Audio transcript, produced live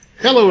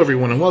Hello,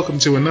 everyone, and welcome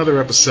to another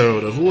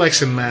episode of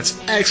Lex and Matt's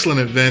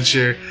Excellent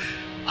Adventure.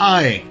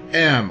 I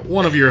am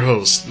one of your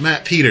hosts,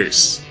 Matt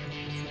Peters.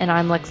 And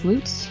I'm Lex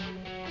Lutz.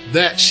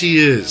 That she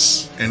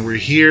is. And we're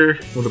here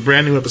with a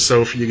brand new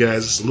episode for you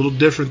guys. It's a little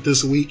different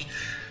this week.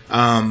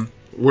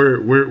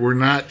 We're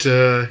not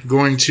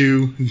going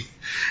to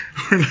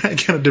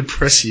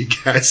depress you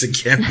guys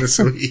again this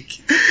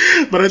week.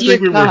 But I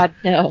think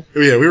no.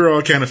 Yeah, we were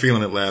all kind of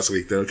feeling it last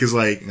week though, because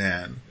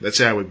man, that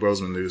Chadwick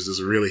Boseman news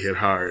just really hit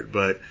hard.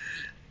 But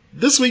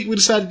this week we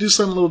decided to do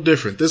something a little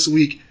different. This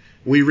week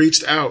we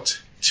reached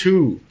out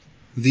to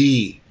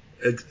the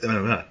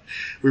adventurers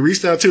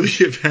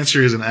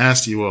and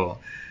asked you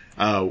all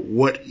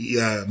what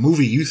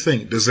movie you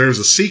think deserves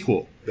a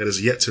sequel that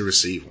is yet to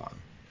receive one.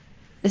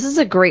 This is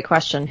a great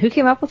question. Who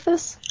came up with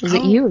this? Was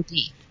it you or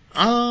Dee?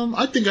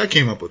 I think I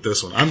came up with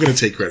this one. I'm going to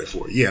take credit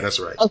for it. Yeah,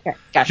 that's right. Okay,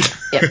 gotcha.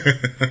 Yep.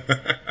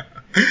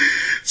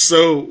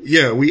 So,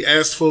 yeah, we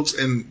asked folks,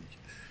 and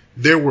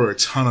there were a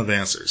ton of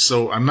answers.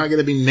 So I'm not going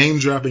to be name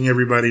dropping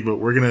everybody, but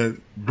we're going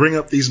to bring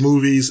up these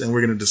movies and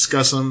we're going to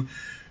discuss them.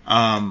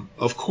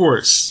 Of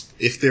course,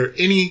 if there are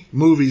any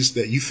movies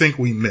that you think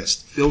we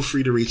missed, feel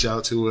free to reach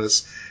out to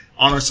us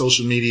on our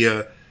social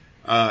media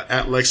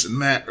at Lex and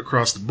Matt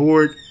across the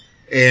board,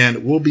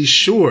 and we'll be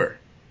sure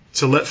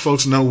to let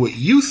folks know what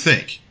you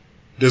think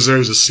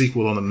deserves a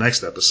sequel on the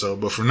next episode.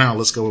 But for now,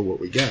 let's go with what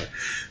we got.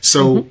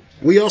 So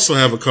we also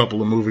have a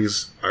couple of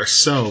movies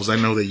ourselves. I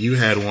know that you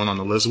had one on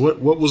the list.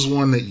 What was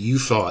one that you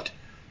thought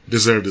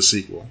deserved a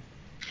sequel?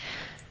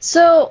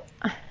 So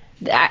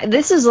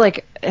this is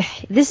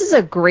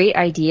a great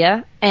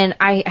idea, and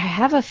I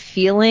have a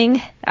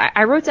feeling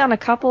I wrote down a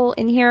couple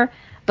in here,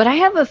 but I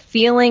have a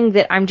feeling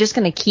that I'm just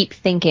going to keep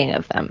thinking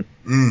of them.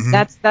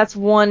 Mm-hmm. That's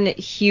one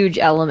huge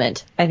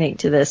element, I think,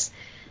 to this.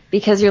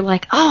 Because you're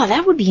like, oh,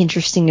 that would be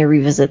interesting to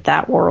revisit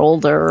that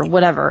world or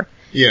whatever.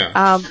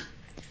 Yeah.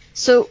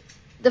 So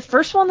the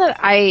first one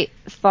that I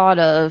thought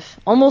of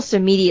almost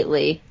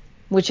immediately,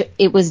 which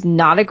it was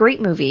not a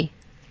great movie.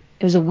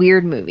 It was a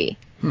weird movie.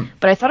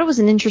 But I thought it was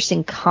an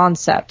interesting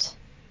concept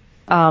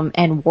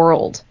and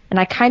world. And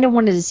I kind of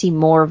wanted to see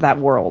more of that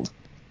world.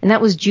 And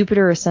that was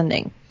Jupiter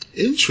Ascending.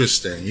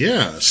 Interesting,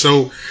 yeah.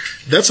 So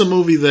that's a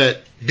movie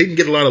that didn't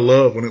get a lot of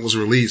love when it was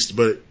released,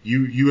 but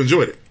you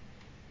enjoyed it.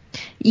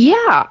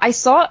 Yeah, I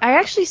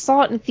actually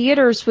saw it in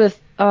theaters with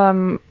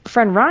friend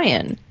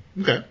Ryan.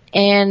 Okay.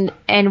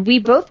 And we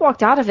both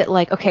walked out of it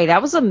like, okay,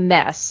 that was a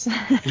mess.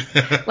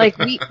 Like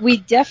we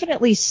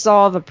definitely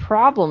saw the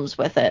problems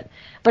with it.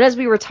 But as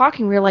we were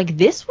talking, we were like,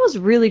 this was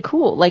really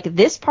cool. Like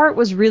this part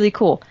was really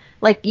cool.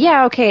 Like,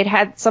 yeah, okay, it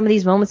had some of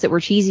these moments that were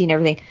cheesy and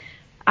everything.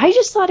 I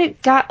just thought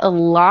it got a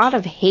lot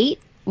of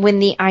hate when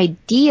the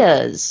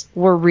ideas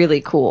were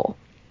really cool.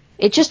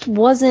 It just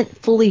wasn't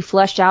fully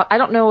fleshed out. I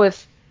don't know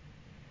if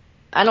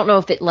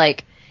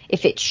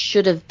it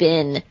should have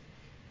been,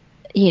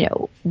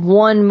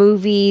 one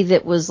movie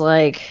that was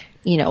like,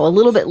 a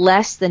little bit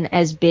less than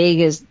as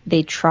big as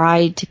they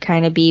tried to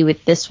kind of be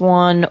with this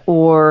one,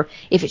 or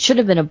if it should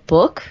have been a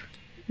book.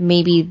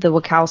 Maybe the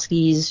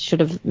Wachowskis should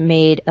have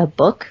made a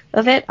book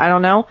of it. I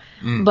don't know.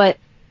 But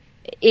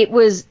it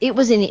was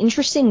an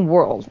interesting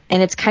world,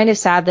 and it's kind of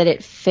sad that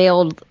it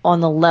failed on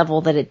the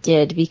level that it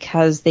did,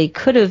 because they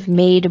could have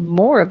made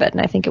more of it, and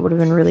I think it would have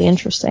been really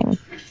interesting.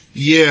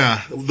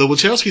 Yeah, the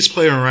Wachowskis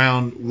play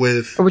around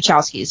with...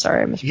 Wachowskis,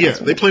 sorry. Yeah,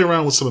 they play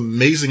around with some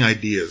amazing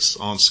ideas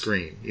on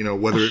screen.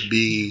 Whether it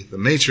be The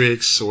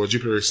Matrix or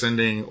Jupiter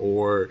Ascending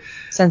or...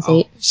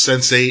 Sense8.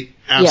 Sense8,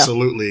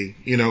 absolutely.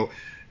 Yeah.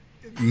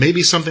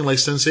 Maybe something like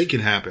Sense8 can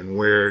happen,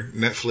 where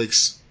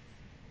Netflix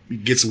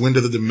gets wind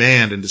of the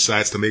demand and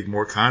decides to make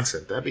more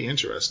content. That'd be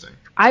interesting.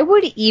 I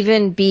would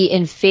even be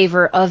in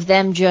favor of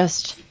them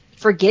just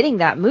forgetting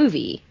that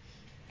movie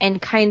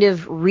and kind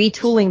of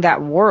retooling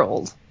that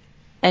world.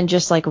 And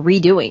just like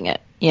redoing it,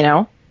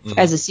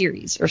 as a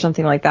series or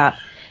something like that.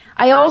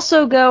 I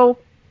also go,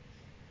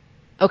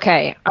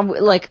 okay,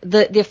 like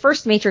the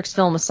first Matrix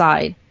film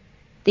aside,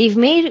 they've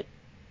made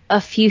a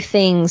few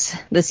things,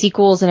 the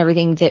sequels and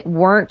everything, that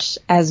weren't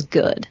as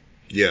good.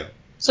 Yeah.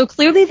 So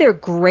clearly they're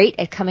great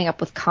at coming up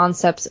with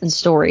concepts and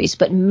stories,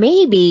 but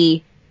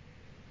maybe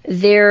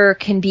there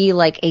can be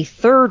like a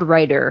third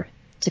writer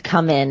to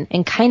come in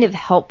and kind of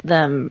help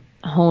them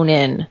hone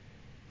in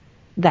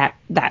that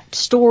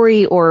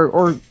story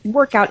or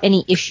work out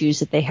any issues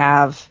that they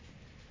have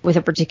with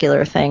a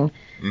particular thing.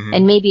 Mm-hmm.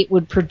 And maybe it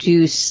would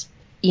produce,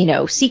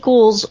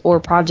 sequels or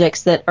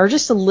projects that are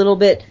just a little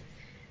bit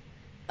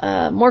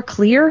more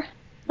clear,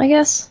 I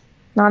guess,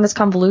 not as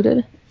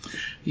convoluted.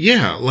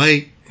 Yeah,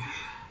 like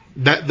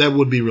that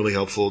would be really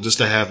helpful, just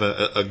to have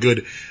a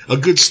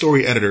good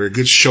story editor, a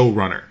good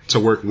showrunner to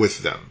work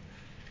with them.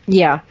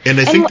 Yeah. And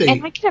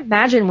I can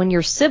imagine when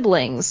you're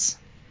siblings,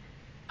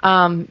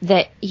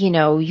 that,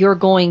 you're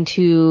going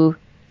to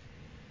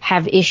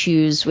have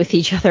issues with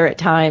each other at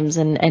times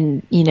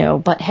and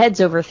butt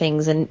heads over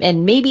things.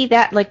 And maybe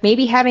that, like,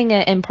 maybe having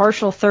an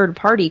impartial third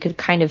party could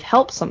kind of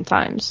help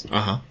sometimes.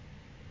 Uh-huh.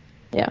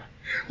 Yeah.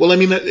 Well, I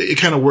mean, it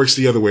kind of works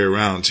the other way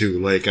around too.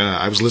 Like,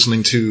 I was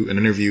listening to an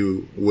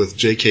interview with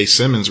J.K.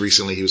 Simmons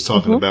recently. He was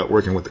talking about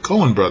working with the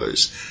Coen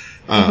brothers,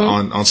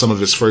 on some of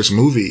his first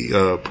movie,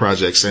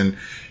 projects. And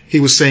he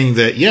was saying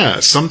that,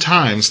 yeah,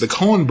 sometimes the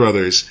Coen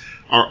brothers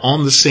are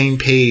on the same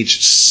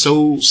page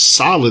so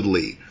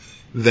solidly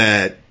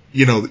that,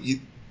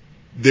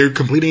 they're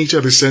completing each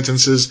other's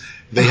sentences.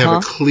 They have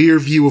a clear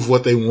view of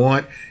what they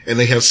want, and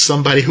they have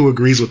somebody who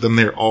agrees with them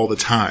there all the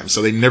time.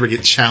 So they never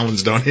get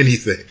challenged on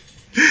anything.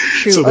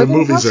 True. So their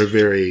movies are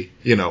very,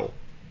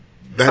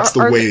 that's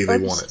the way they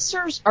want it.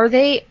 Sisters, are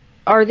they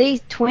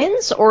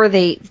twins, or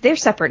they're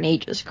separate in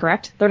ages,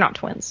 correct? They're not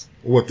twins.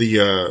 What, the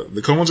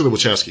Coens or the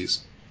Wachowskis?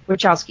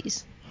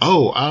 Wachowskis.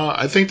 Oh,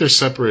 I think they're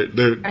separate.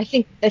 I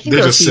think they're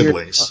just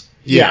siblings.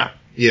 Yeah.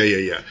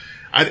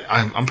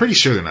 I'm pretty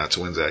sure they're not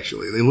twins,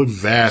 actually. They look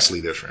vastly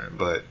different,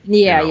 but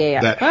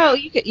yeah. Well,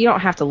 you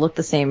don't have to look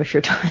the same if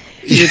you're twins.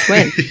 Just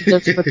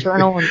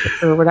fraternal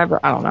or whatever.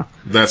 I don't know.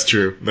 That's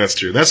true.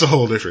 That's a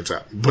whole different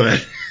topic.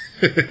 But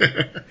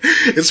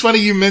it's funny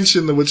you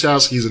mentioned the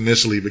Wachowskis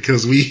initially,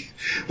 because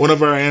one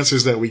of our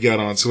answers that we got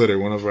on Twitter,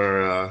 one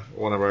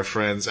of our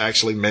friends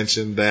actually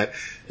mentioned that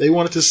they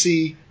wanted to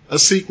see a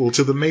sequel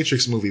to the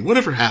Matrix movie.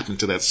 Whatever happened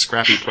to that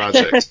scrappy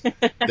project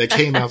that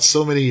came out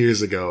so many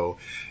years ago?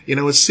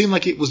 It seemed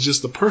like it was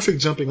just the perfect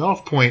jumping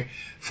off point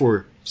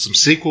for some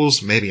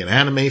sequels, maybe an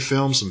anime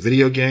film, some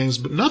video games,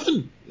 but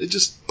nothing. It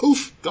just,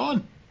 poof,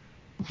 gone.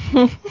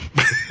 But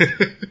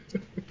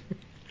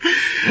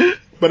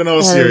in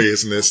all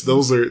seriousness,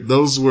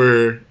 those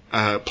were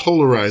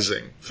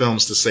polarizing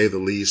films, to say the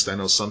least. I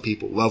know some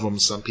people love them.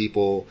 Some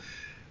people,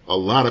 a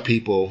lot of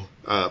people,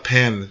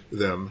 pan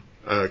them.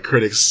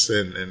 Critics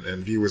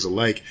and viewers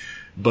alike,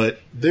 but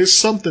there's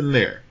something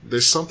there.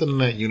 There's something in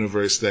that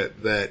universe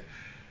that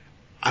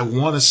I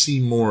want to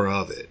see more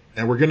of it,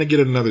 and we're going to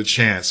get another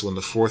chance when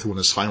the fourth one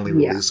is finally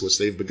released, which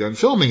they've begun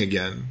filming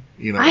again.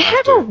 I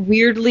have a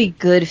weirdly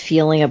good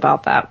feeling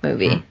about that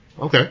movie.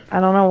 Okay, I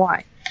don't know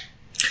why.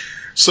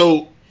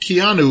 So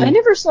Keanu, I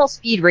never saw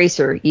Speed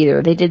Racer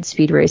either. They did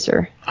Speed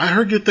Racer. I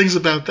heard good things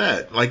about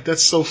that. Like,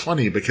 that's so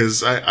funny,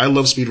 because I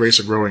love Speed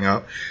Racer growing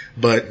up,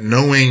 but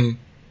knowing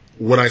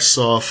what I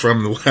saw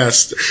from the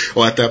last,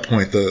 at that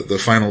point, the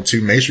final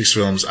two Matrix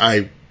films,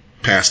 I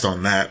passed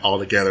on that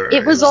altogether.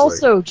 It was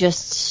also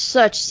just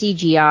such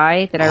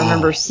CGI that I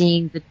remember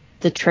seeing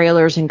the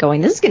trailers and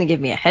going, this is going to give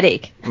me a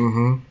headache.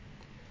 Mm-hmm.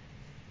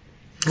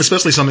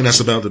 Especially something that's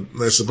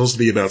supposed to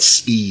be about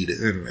speed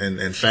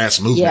and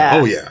fast movement. Yeah.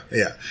 Oh, yeah.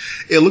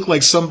 It looked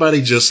like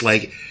somebody just,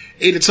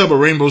 ate a tub of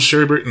rainbow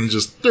sherbet and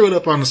just threw it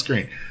up on the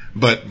screen.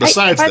 But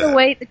besides by the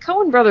way, the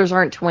Coen brothers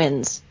aren't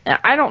twins.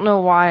 I don't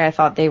know why I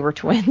thought they were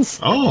twins.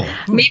 Oh.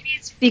 Maybe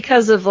it's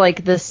because of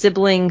the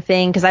sibling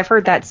thing, because I've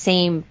heard that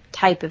same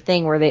type of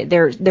thing where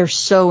they're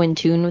so in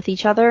tune with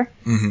each other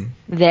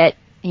that,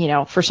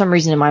 for some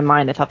reason in my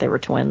mind I thought they were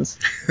twins.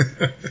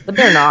 But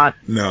they're not.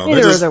 No.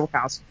 Neither are the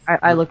Wachowskis.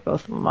 I looked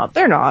both of them up.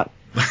 They're not.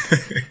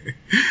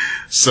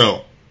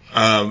 So,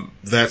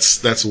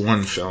 that's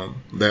one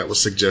film that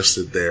was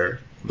suggested there.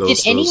 Did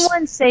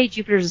anyone say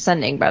Jupiter's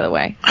Ascending, by the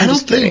way? I don't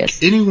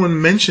think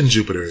anyone mentioned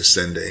Jupiter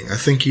Ascending. I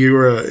think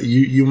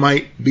you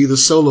might be the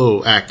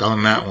solo act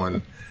on that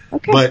one.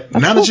 Okay. But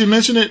now that you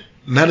mention it,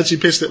 now that you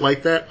pitched it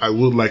like that, I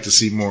would like to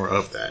see more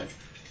of that.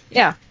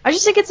 Yeah. I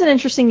just think it's an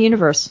interesting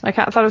universe. I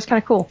thought it was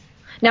kind of cool.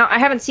 Now, I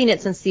haven't seen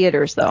it since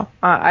theaters, though.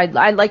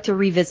 I'd like to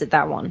revisit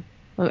that one.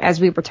 As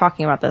we were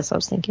talking about this, I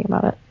was thinking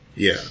about it.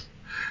 Yeah.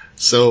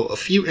 So, a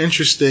few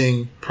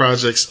interesting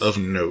projects of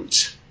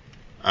note.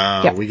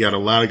 We got a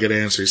lot of good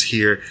answers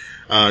here.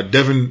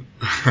 Devin,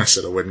 I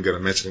said I wasn't going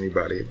to mention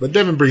anybody, but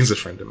Devin brings a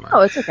friend of mine.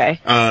 Oh, it's okay.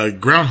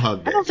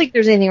 Groundhog Day. I don't think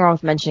there's anything wrong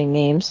with mentioning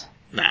names.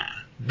 Nah.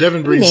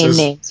 Devin brings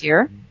names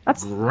here.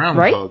 That's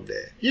Groundhog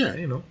Day. Yeah,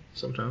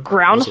 sometimes.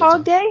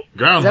 Groundhog Day?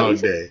 Groundhog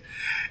Day.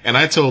 And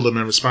I told him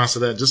in response to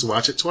that, just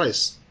watch it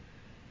twice.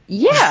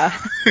 Yeah.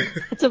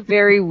 It's a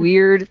very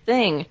weird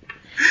thing.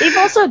 They've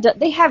also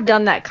they have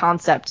done that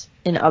concept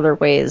in other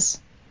ways.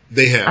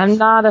 They have. I'm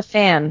not a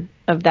fan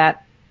of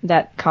that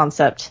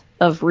concept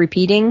of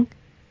repeating,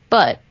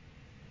 but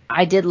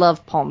I did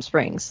love Palm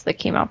Springs that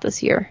came out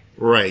this year.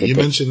 Right. You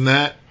mentioned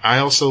that. I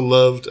also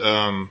loved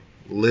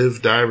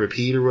Live, Die,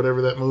 Repeat, or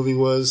whatever that movie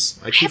was.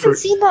 I haven't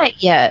seen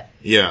that yet.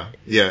 Yeah.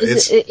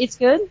 It's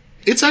good?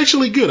 It's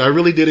actually good. I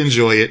really did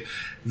enjoy it.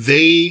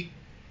 They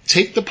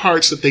take the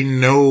parts that they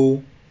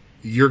know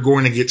you're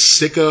going to get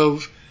sick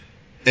of,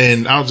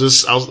 and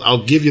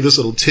I'll give you this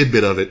little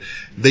tidbit of it.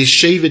 They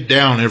shave it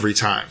down every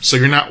time. So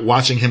you're not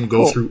watching him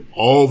go through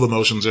all the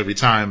motions every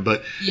time,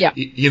 but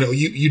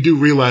you do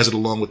realize it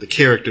along with the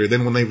character.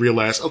 Then when they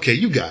realize, okay,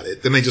 you got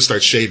it, then they just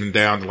start shaving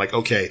down, like,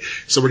 okay,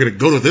 so we're going to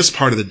go to this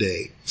part of the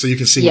day so you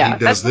can see what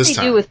he does this time. That's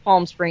what they do with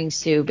Palm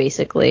Springs too,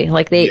 basically.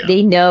 Like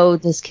they know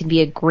this can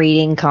be a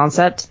grating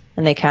concept,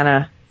 and they kind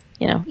of,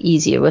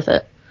 ease you with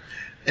it.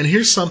 And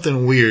here's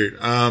something weird.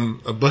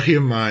 A buddy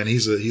of mine,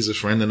 he's a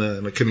friend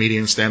and a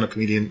comedian, stand-up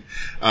comedian,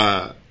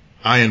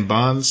 Ian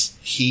Bonds.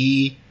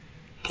 He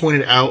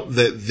pointed out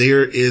that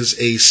there is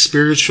a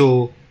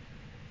spiritual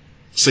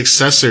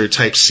successor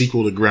type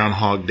sequel to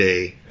Groundhog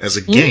Day as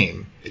a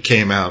game. It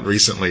came out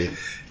recently.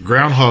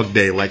 Groundhog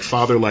Day, like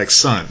father, like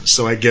son.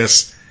 So I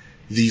guess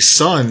the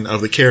son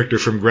of the character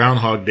from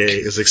Groundhog Day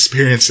is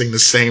experiencing the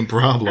same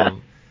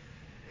problem.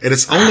 And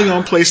it's only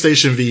on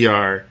PlayStation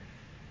VR.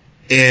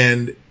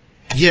 And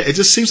yeah, it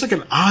just seems like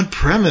an odd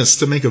premise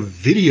to make a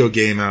video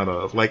game out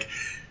of. Like,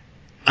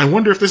 I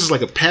wonder if this is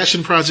like a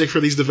passion project for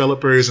these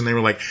developers, and they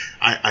were like,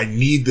 I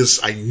need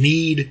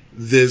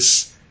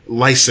this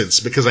license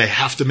because I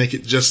have to make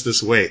it just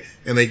this way.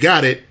 And they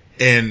got it,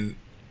 and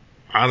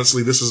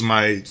honestly, this is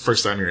my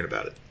first time hearing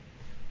about it.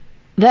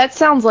 That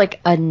sounds like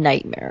a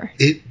nightmare.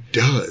 It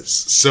does.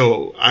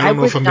 So I don't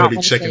know if I'm going to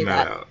be checking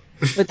that out.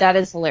 But that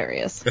is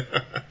hilarious.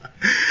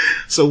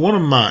 So one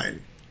of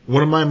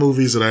my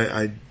movies that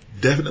I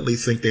definitely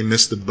think they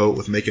missed the boat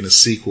with making a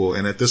sequel,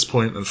 and at this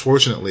point,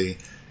 unfortunately,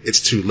 it's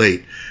too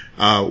late,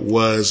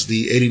 was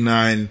the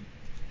 1989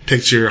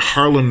 picture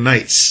Harlem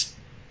Nights,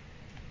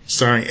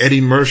 starring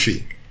Eddie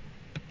Murphy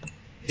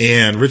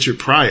and Richard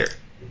Pryor.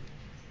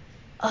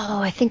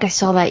 Oh, I think I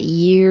saw that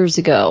years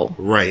ago.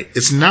 Right.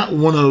 It's not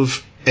one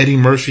of Eddie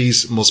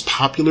Murphy's most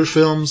popular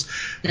films,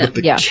 but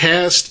the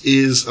cast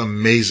is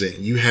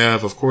amazing. You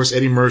have, of course,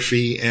 Eddie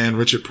Murphy and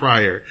Richard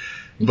Pryor,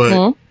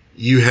 but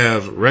you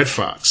have Red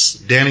Fox,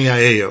 Danny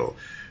Aiello,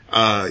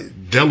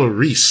 Della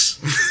Reese,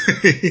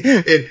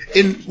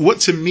 in what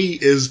to me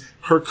is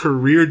her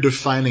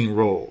career-defining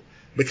role,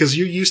 because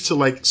you're used to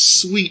like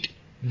sweet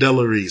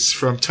Della Reese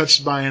from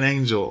Touched by an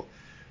Angel.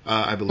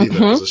 I believe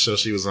that was a show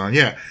she was on.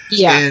 Yeah.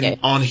 And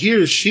on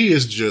here, she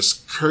is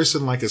just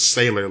cursing like a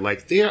sailor.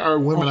 Like, there are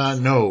women I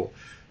know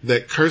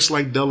that curse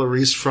like Della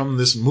Reese from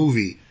this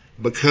movie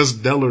because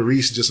Della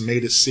Reese just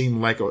made it seem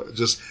like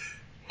just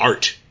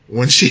art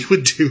when she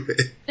would do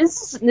it.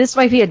 This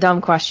might be a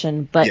dumb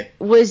question, but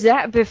was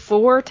that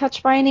before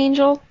Touched by an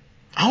Angel?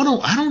 I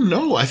don't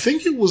know. I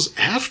think it was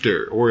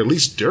after, or at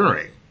least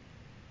during.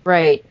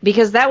 Right,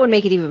 because that would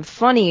make it even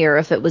funnier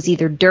if it was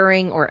either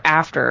during or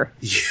after,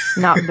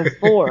 not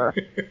before.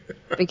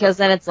 Because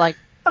then it's like,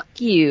 fuck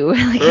you,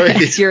 like,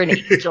 right. You're an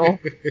angel.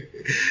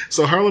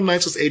 So Harlem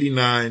Nights was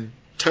 1989.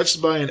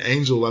 Touched by an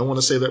Angel, I want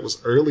to say that was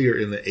earlier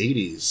in the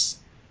 1980s.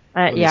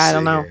 I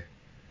don't know. Here.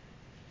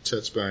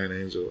 Touched by an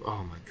Angel.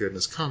 Oh my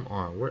goodness, come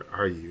on, where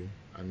are you?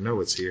 I know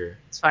it's here.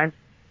 It's fine.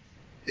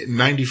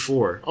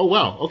 1994. Oh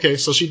wow, okay,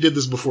 so she did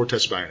this before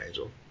Touched by an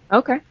Angel.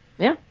 Okay,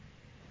 yeah.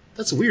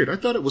 That's weird. I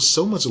thought it was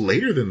so much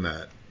later than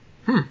that.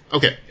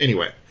 Okay,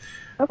 anyway.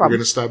 No We're going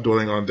to stop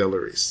dwelling on Della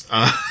Reese.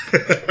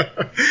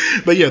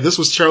 But yeah, this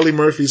was Charlie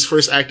Murphy's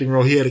first acting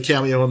role. He had a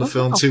cameo in the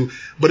film too.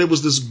 But it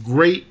was this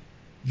great,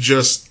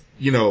 just,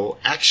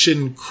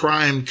 action,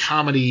 crime,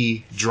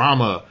 comedy,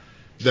 drama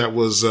that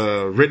was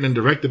written and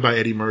directed by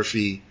Eddie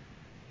Murphy.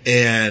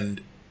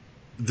 And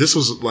this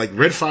was like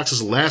Red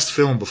Fox's last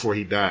film before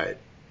he died.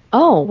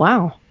 Oh,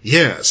 wow.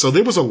 Yeah, so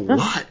there was a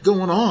lot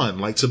going on,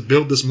 like, to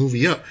build this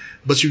movie up,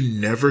 but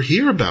you never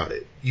hear about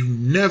it. You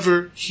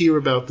never hear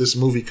about this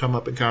movie come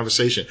up in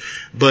conversation.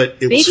 But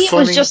it was funny. Maybe it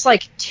was just,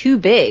 like, too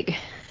big.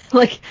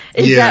 Like,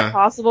 is that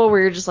possible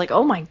where you're just like,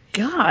 oh my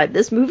god,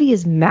 this movie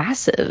is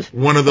massive?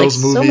 One of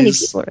those movies. So many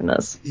people are in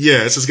this.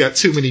 Yeah, it's just got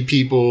too many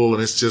people,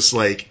 and it's just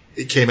like,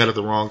 it came out at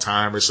the wrong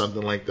time or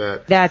something like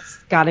that. That's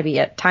gotta be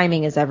it.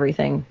 Timing is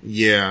everything.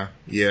 Yeah.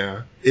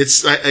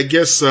 It's, I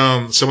guess,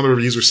 some of the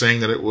reviews were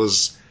saying that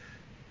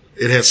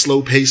it had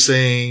slow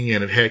pacing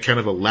and it had kind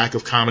of a lack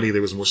of comedy.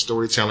 There was more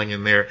storytelling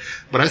in there.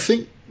 But I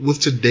think with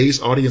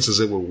today's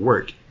audiences, it would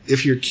work.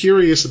 If you're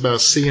curious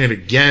about seeing it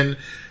again,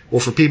 or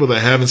for people that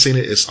haven't seen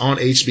it, it's on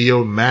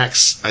HBO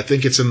Max. I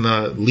think it's in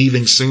the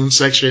Leaving Soon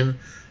section.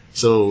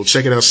 So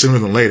check it out sooner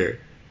than later.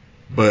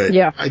 But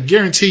I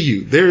guarantee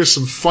you, there are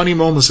some funny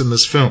moments in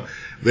this film.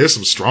 There's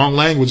some strong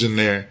language in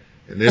there.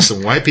 And there's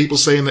some white people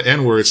saying the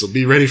N-word, so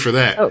be ready for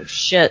that. Oh,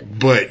 shit.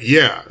 But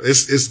yeah,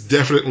 it's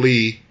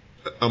definitely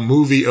a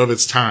movie of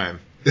its time.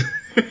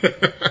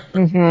 But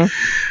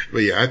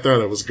yeah, I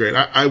thought it was great.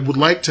 I would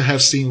like to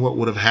have seen what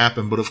would have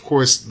happened, but of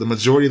course, the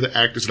majority of the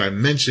actors that I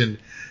mentioned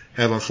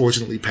have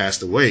unfortunately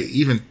passed away.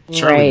 Even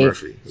Charlie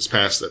Murphy has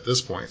passed at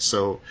this point.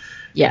 So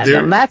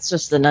yeah, that's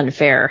just an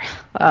unfair.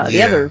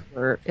 The others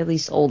were at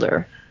least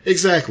older.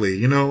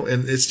 Exactly,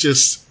 and it's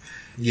just,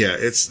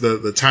 it's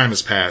the time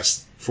has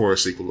passed for a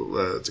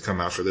sequel to come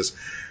out for this.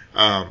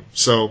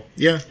 So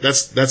yeah,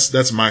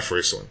 that's my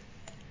first one.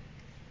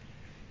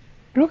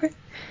 Okay.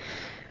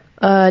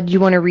 Do you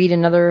want to read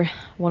another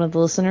one of the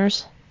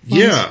listeners'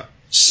 ones? Yeah.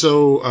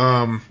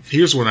 So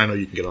here's one I know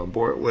you can get on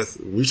board with.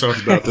 We've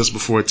talked about this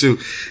before too.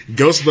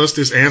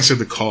 Ghostbusters Answer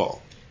the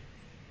Call.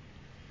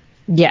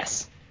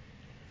 Yes.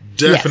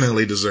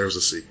 Definitely deserves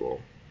a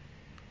sequel.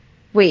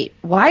 Wait,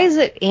 why is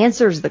it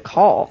Answers the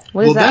Call?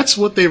 What is that? That's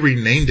what they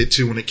renamed it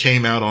to when it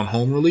came out on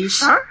home release.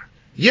 Huh?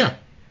 Yeah.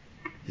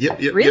 Yep.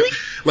 Really?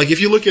 Yep. Like,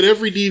 if you look at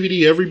every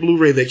DVD, every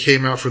Blu-ray that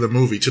came out for the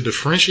movie, to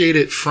differentiate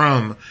it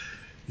from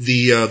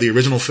the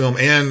original film,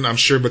 and I'm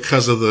sure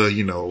because of the,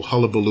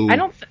 hullabaloo.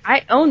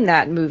 I own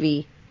that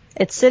movie.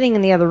 It's sitting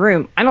in the other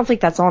room. I don't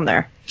think that's on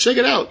there. Check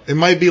it out. It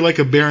might be like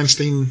a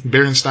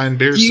Berenstain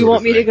Bears. Do you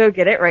want me to go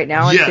get it right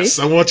now? And yes,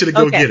 see? I want you to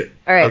go get it.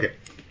 All right. Okay.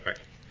 All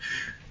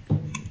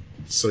right.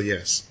 So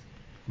yes,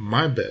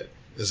 my bet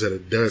is that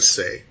it does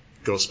say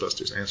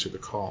Ghostbusters Answer the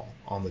Call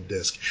on the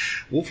disc.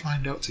 We'll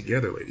find out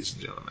together, ladies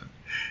and gentlemen.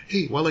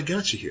 Hey, while I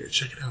got you here,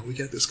 check it out. We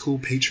got this cool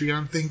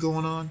Patreon thing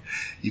going on.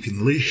 You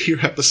can hear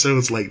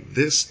episodes like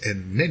this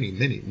and many,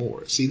 many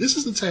more. See, this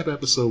is the type of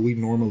episode we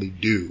normally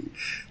do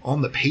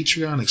on the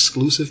Patreon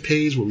exclusive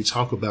page where we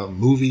talk about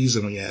movies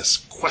and we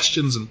ask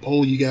questions and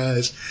poll you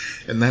guys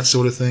and that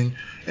sort of thing.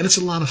 And it's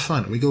a lot of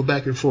fun. We go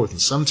back and forth.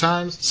 And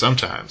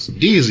sometimes,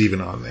 D is even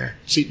on there.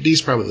 See,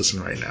 D's probably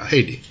listening right now.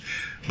 Hey, D.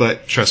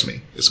 But trust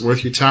me, it's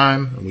worth your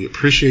time, and we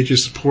appreciate your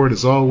support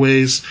as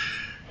always.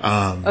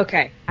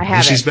 Okay, I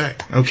have She's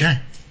back. Okay.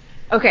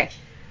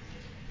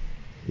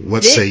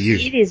 What say you?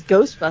 It is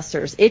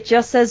Ghostbusters. It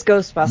just says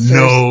Ghostbusters.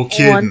 No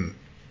kidding.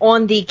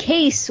 On the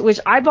case, which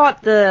I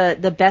bought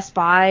the Best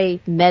Buy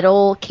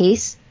metal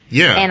case.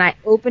 Yeah. And I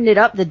opened it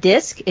up, the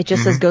disc. It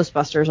just says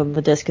Ghostbusters on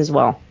the disc as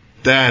well.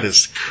 That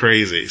is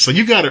crazy. So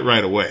you got it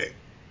right away.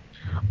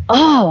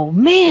 Oh,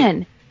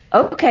 man.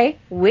 Okay,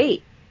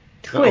 wait.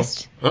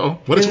 Twist. Uh-oh.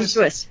 What is this?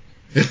 Twist.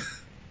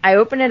 I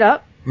open it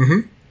up.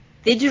 Mm-hmm.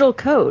 Digital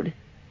code.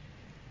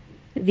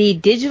 The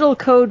digital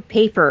code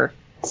paper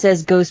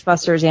says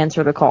Ghostbusters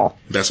Answer the Call.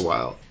 That's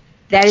wild.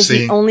 That is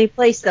the only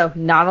place, though.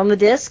 Not on the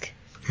disc.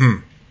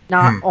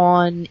 Not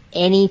on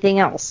anything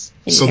else.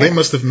 So they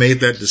must have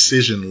made that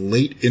decision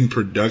late in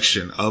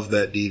production of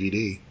that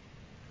DVD.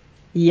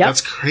 Yep.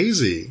 That's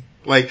crazy.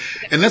 Like,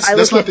 and that's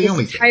not the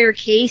only thing. The entire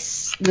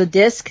case, the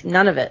disc,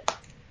 none of it.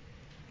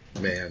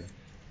 Man.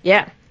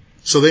 Yeah.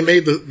 So they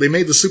made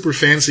the super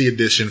fancy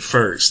edition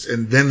first,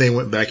 and then they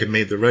went back and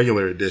made the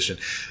regular edition.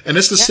 And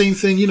it's the same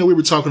thing, we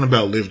were talking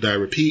about Live, Die,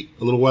 Repeat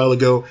a little while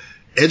ago.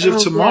 Edge of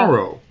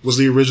Tomorrow was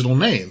the original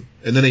name,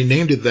 and then they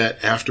named it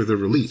that after the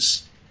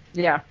release.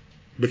 Yeah.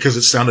 Because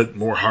it sounded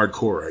more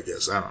hardcore, I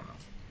guess. I don't know.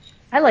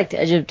 I liked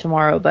Edge of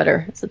Tomorrow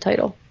better as the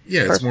title.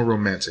 Yeah, it's more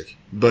romantic.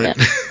 But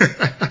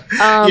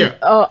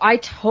Oh, I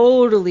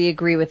totally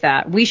agree with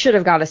that. We should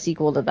have got a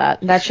sequel to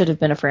that. That should have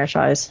been a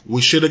franchise.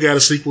 We should have got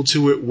a sequel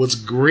to it. What's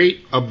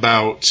great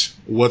about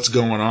what's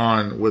going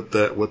on with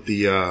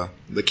the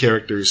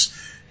characters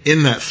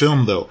in that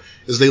film, though,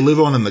 is they live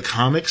on in the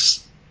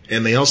comics,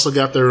 and they also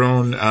got their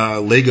own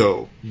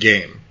Lego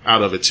game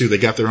out of it too. They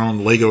got their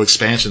own Lego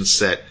expansion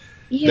set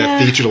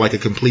that featured like a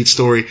complete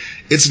story.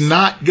 It's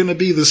not going to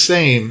be the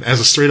same as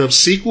a straight up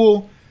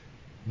sequel,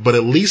 but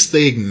at least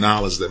they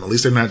acknowledge them. At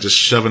least they're not just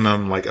shoving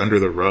them like under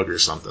the rug or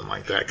something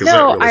like that. No,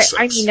 that really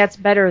sucks. I mean that's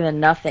better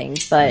than nothing.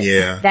 But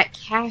that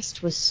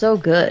cast was so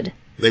good.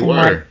 They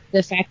were.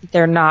 The fact that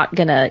they're not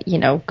gonna,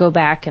 go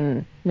back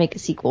and make a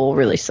sequel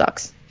really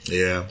sucks.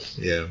 Yeah.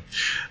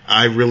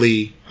 I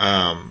really,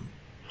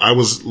 I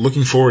was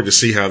looking forward to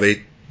see how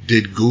they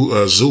did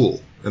Zool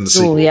in the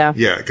sequel.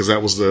 Yeah, because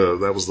that was the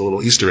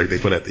little Easter egg they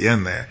put at the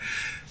end there.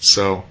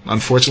 So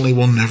unfortunately,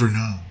 we'll never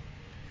know.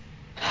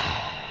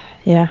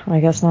 Yeah, I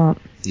guess not.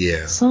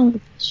 Yeah.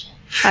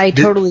 I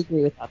totally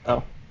agree with that,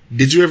 though.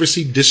 Did you ever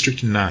see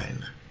District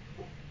 9?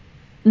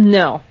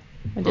 No,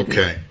 I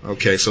didn't.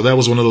 Okay. So that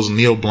was one of those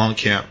Neil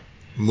Blomkamp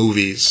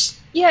movies.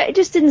 Yeah, it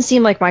just didn't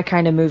seem like my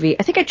kind of movie.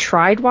 I think I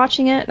tried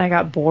watching it, and I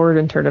got bored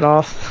and turned it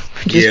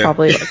off, which is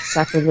probably like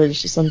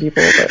sacrilege to some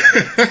people. But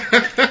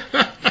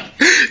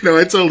no,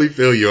 I totally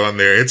feel you on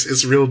there.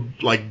 It's real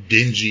like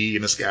dingy,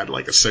 and it's got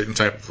like a certain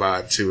type of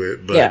vibe to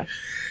it. But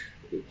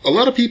a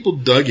lot of people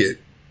dug it.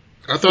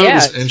 I thought it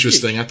was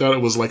interesting. I thought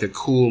it was like a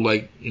cool,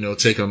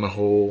 take on the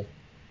whole,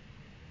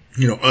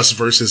 us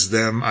versus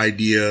them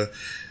idea,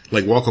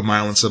 like walk a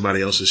mile in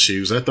somebody else's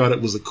shoes. I thought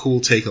it was a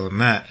cool take on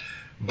that.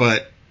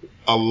 But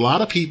a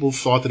lot of people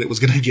thought that it was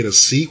going to get a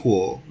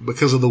sequel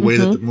because of the way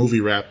that the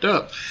movie wrapped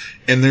up.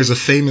 And there's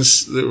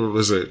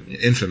an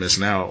infamous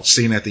now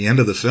scene at the end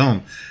of the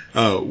film,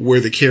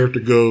 where the character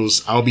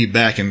goes, "I'll be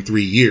back in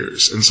 3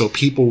 years." And so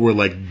people were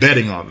like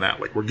betting on that.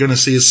 Like, we're going to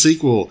see a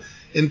sequel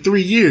in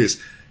 3 years.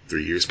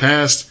 3 years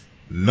passed,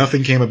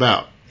 nothing came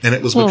about. And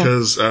it was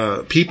because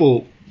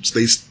people,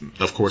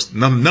 of course,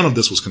 none of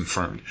this was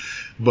confirmed,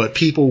 but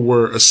people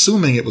were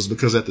assuming it was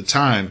because at the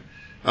time,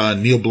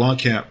 Neil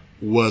Blomkamp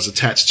was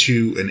attached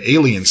to an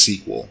Alien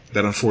sequel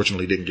that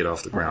unfortunately didn't get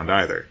off the ground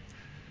either.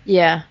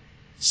 Yeah.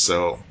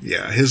 So,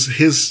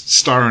 his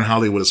star in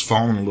Hollywood has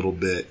fallen a little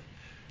bit.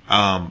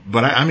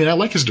 But I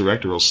like his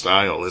directorial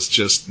style. It's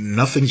just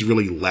nothing's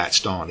really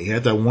latched on. He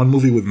had that one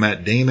movie with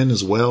Matt Damon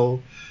as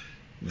well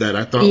that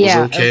I thought was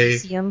okay.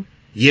 Elysium.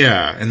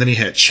 Yeah, and then he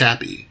had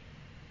Chappie.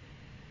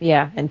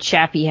 Yeah, and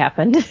Chappie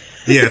happened.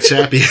 Yeah,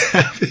 Chappie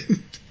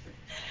happened.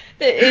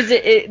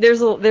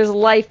 There's a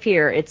life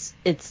here. It's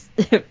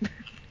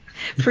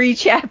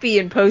pre-Chappie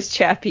and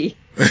post-Chappie.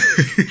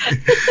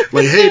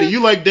 Like, hey, do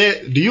you like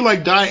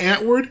Die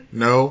Antwoord?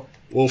 No.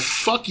 Well,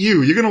 fuck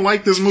you. You're gonna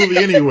like this movie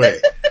anyway.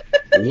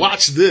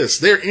 Watch this.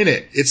 They're in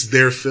it. It's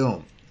their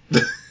film.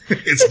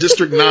 It's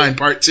District 9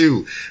 Part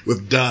 2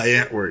 with Die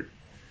Antwoord.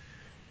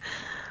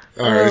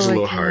 All right, it's a my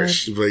little God.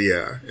 harsh, but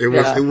yeah, it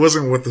Yeah.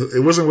 wasn't what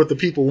the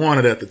people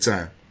wanted at the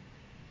time.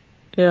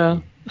 Yeah.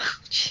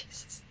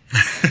 Jesus.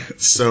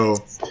 So,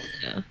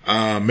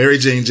 Yeah. Mary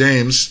Jane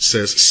James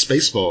says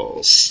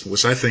Spaceballs,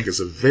 which I think is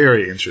a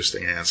very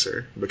interesting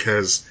answer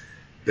because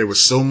there was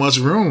so much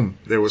room.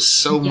 There was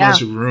so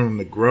much room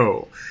to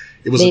grow.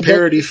 It was a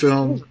parody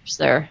film.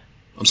 There.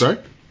 I'm sorry?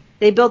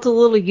 They built a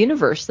little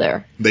universe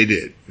there. They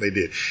did.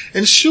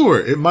 And sure,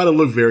 it might have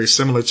looked very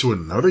similar to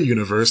another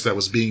universe that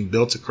was being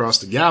built across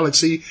the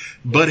galaxy,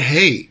 but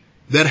hey,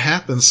 that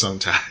happens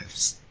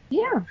sometimes.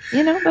 Yeah,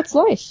 that's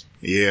life.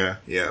 Yeah.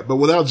 But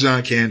without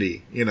John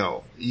Candy,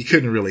 you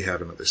couldn't really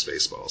have another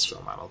Spaceballs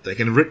film, I don't think.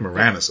 And Rick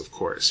Moranis, of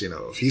course,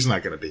 if he's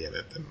not going to be in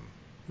it, then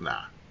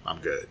nah, I'm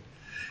good.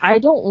 I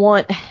don't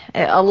want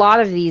a lot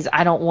of these.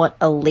 I don't want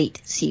a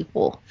late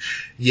sequel.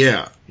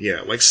 Yeah.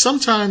 Like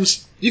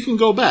sometimes you can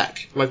go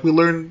back. Like we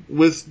learned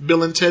with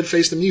Bill and Ted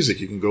Face the Music.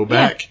 You can go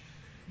back.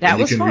 That and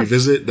you was can fun.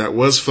 revisit. That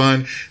was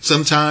fun.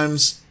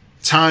 Sometimes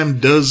time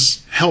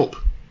does help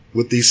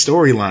with these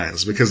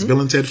storylines because Bill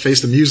and Ted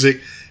Face the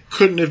Music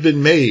couldn't have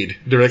been made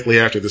directly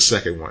after the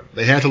second one.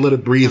 They had to let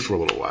it breathe for a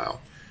little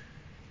while.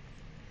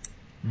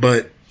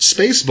 But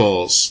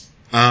Spaceballs,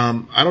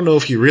 I don't know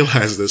if you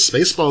realize this,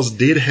 Spaceballs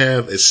did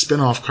have a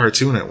spin-off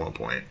cartoon at one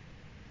point.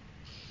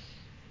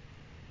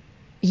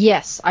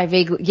 Yes, I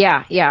vaguely,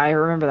 I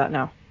remember that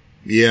now.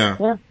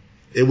 Yeah.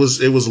 It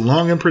was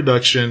long in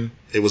production.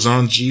 It was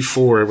on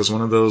G4. It was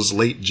one of those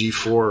late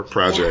G4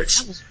 projects.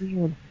 Yeah, that was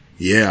weird.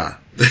 Yeah.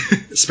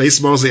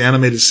 Spaceballs, the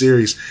animated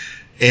series.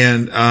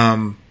 And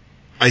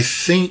I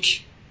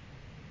think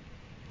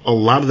a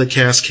lot of the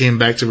cast came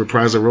back to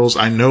reprise their roles.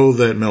 I know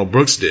that Mel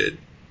Brooks did.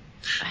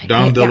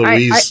 Dom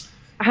DeLuise.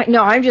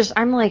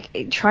 I'm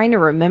like trying to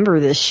remember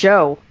this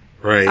show.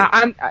 Right.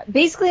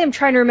 I'm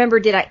trying to remember,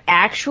 did I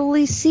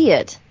actually see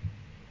it?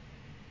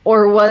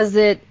 Or was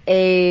it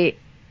a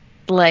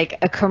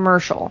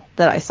commercial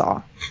that I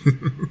saw?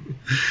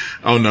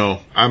 Oh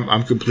no,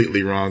 I'm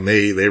completely wrong.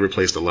 They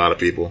replaced a lot of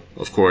people,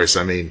 of course.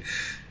 I mean,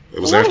 it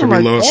was after we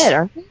lost. Dead,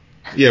 aren't they?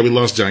 Yeah, we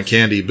lost John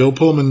Candy. Bill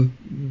Pullman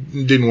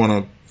didn't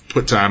want to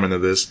put time into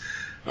this.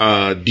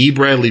 D.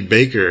 Bradley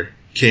Baker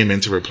came in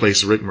to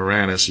replace Rick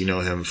Moranis. You know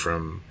him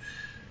from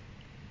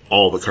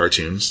all the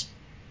cartoons.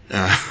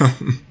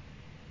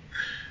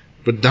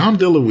 But Dom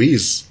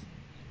DeLuise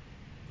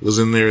was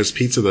in there as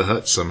Pizza the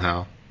Hutt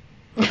somehow.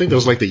 I think that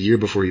was like the year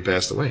before he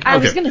passed away. I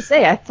was gonna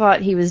say I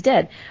thought he was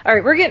dead. All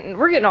right, we're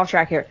getting off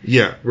track here.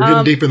 Yeah, we're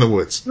getting deep in the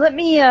woods. Let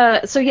me.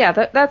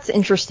 That's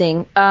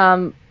interesting.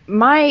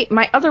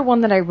 My other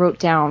one that I wrote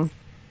down.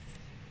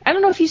 I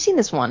don't know if you've seen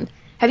this one.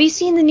 Have you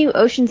seen the new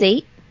Ocean's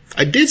 8?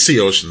 I did see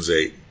Ocean's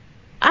 8.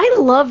 I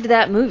loved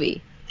that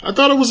movie. I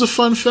thought it was a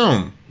fun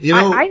film.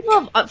 I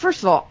love.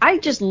 First of all, I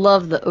just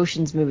love the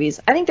Ocean's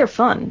movies. I think they're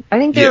fun. I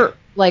think they're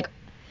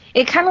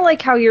it kind of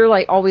like how you're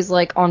always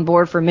on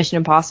board for Mission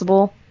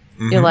Impossible.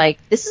 Mm-hmm. You're like,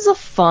 this is a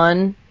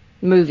fun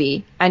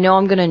movie. I know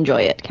I'm gonna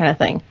enjoy it, kind of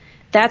thing.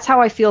 That's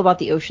how I feel about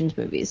the Ocean's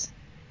movies,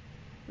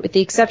 with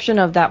the exception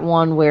of that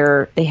one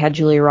where they had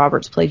Julia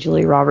Roberts play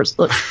Julia Roberts.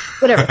 Look,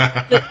 whatever.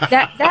 But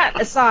that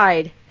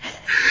aside,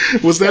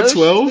 was that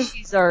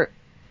 12?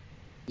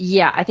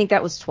 Yeah, I think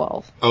that was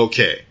 12.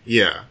 Okay,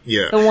 yeah.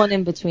 The one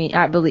in between,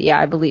 I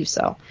believe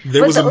so.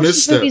 There was a misstep.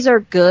 Ocean's movies are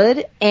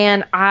good,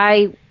 and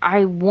I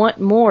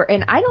want more.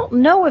 And I don't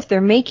know if they're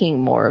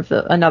making more of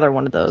another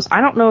one of those.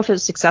 I don't know if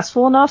it's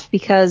successful enough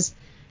because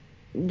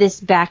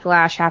this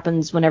backlash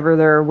happens whenever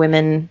there are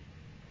women,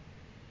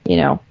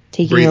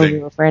 taking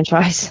over a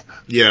franchise.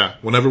 Yeah,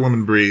 whenever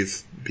women breathe,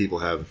 people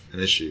have an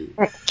issue.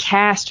 That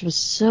cast was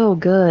so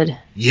good.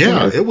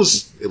 Yeah, it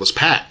was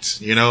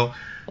packed.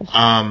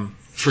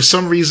 For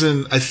some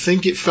reason, I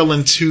think it fell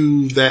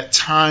into that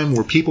time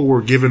where people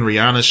were giving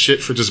Rihanna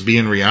shit for just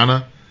being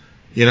Rihanna.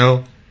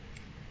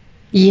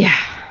 Yeah.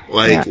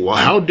 Well,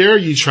 how dare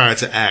you try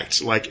to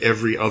act like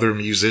every other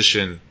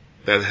musician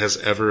that has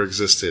ever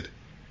existed?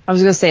 I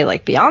was gonna say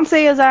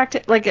Beyonce has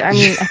acted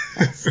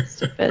that's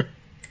stupid.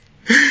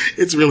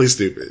 It's really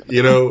stupid.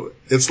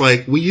 It's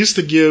like we used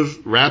to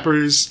give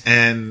rappers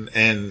and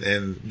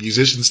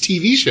musicians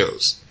TV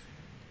shows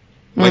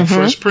like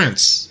Fresh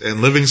Prince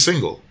and Living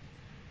Single.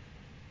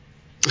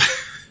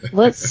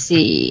 Let's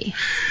see.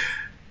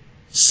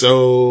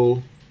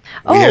 So.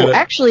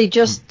 Actually,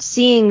 just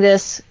seeing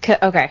this.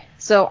 Okay,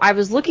 so I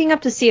was looking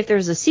up to see if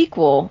there's a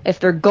sequel, if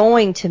they're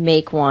going to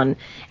make one,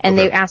 and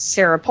they asked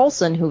Sarah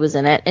Paulson, who was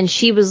in it, and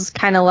she was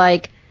kind of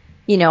like,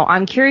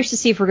 I'm curious to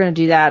see if we're going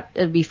to do that.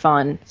 It'd be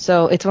fun.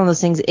 So it's one of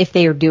those things. If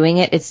they are doing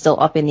it, it's still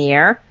up in the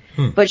air.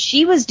 But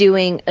she was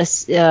doing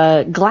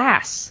a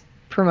Glass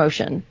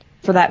promotion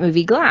for that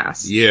movie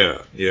Glass.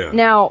 Yeah.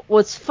 Now,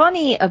 what's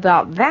funny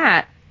about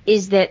that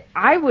is that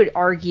I would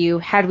argue,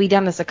 had we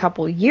done this a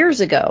couple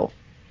years ago,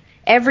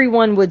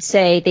 everyone would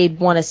say they'd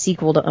want a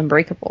sequel to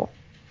Unbreakable.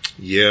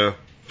 Yeah.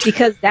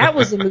 Because that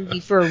was a movie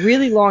for a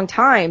really long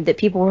time that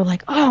people were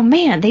like, oh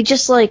man, they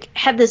just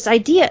had this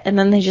idea and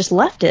then they just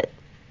left it.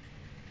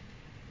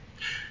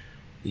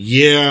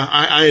 Yeah,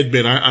 I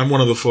admit I'm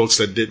one of the folks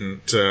that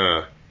didn't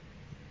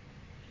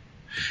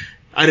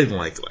I didn't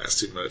like Glass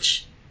too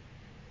much.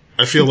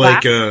 I feel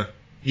Glass? like,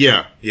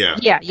 yeah.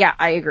 Yeah,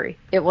 I agree.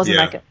 It wasn't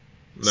that good.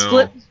 No.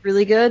 Split was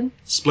really good.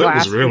 Split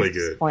Glass was really was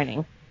good.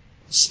 disappointing.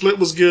 Split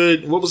was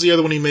good. What was the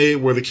other one he made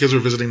where the kids were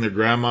visiting their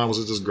grandma? Was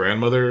it just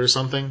grandmother or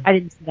something? I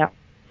didn't see that.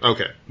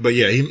 Okay. But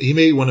yeah, he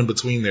made one in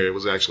between there. It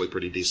was actually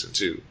pretty decent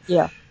too.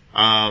 Yeah.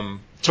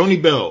 Tony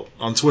Bell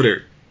on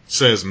Twitter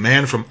says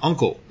Man from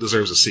U.N.C.L.E.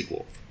 deserves a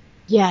sequel.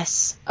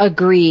 Yes,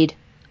 agreed.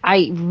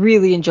 I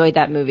really enjoyed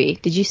that movie.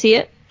 Did you see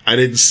it? I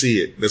didn't see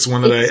it. That's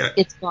one that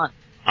It's fun.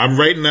 I'm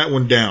writing that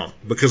one down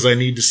because I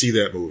need to see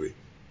that movie.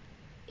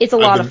 It's a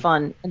lot of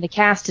fun, and the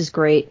cast is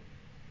great.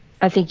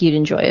 I think you'd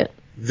enjoy it.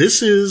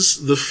 This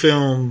is the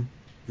film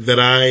that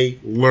I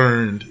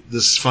learned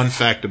this fun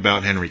fact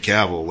about Henry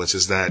Cavill, which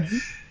is that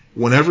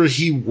whenever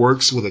he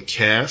works with a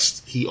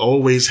cast, he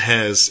always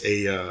has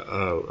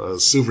a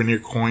souvenir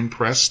coin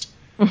pressed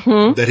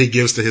that he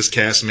gives to his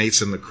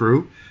castmates and the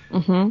crew.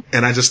 And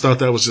I just thought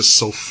that was just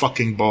so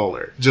fucking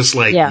baller. Just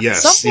like,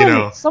 yes,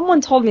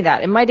 Someone told me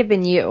that. It might have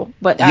been you,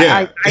 but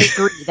I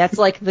agree. That's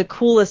like the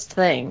coolest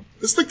thing.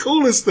 It's the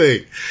coolest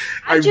thing.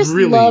 I just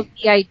love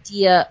the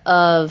idea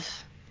of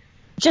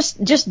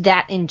just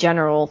that in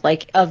general,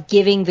 like of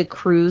giving the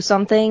crew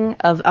something,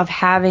 of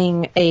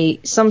having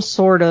some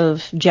sort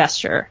of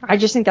gesture. I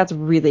just think that's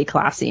really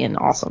classy and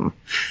awesome.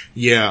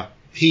 Yeah.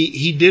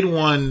 He did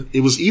one,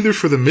 it was either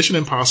for the Mission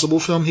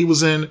Impossible film he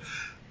was in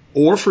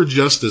or for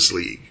Justice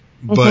League.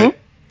 But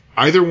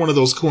either one of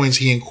those coins,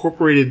 he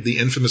incorporated the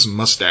infamous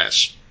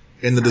mustache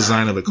in the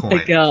design of the coin. Oh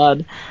my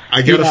God.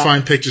 I gotta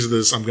find pictures of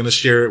this. I'm gonna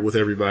share it with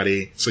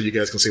everybody so you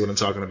guys can see what I'm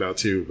talking about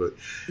too. But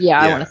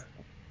I want to.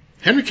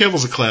 Henry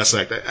Cavill's a class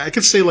act. I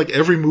could say like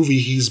every movie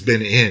he's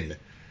been in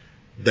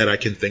that I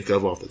can think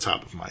of off the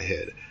top of my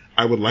head.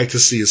 I would like to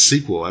see a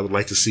sequel. I would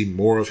like to see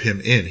more of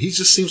him in. He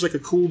just seems like a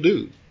cool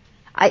dude.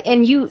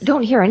 And you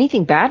don't hear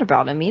anything bad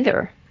about him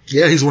either.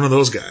 Yeah, he's one of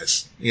those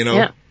guys. You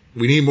know,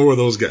 we need more of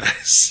those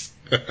guys.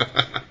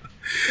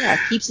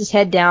 Keeps his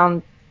head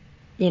down,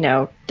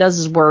 does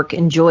his work,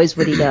 enjoys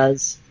what he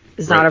does,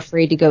 is not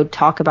afraid to go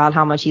talk about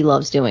how much he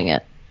loves doing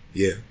it.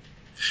 Yeah.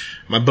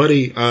 My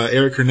buddy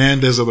Eric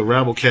Hernandez of the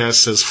Rabblecast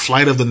says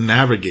Flight of the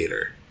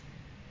Navigator.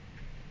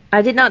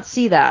 I did not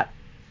see that.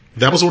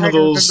 That was one of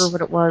those. I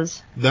remember what it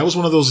was. That was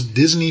one of those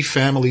Disney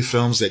family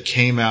films that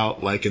came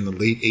out like in the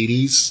late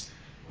 80s,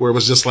 where it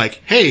was just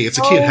like, hey, it's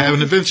a kid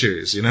having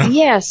adventures,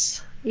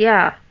 Yes.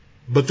 Yeah.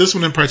 But this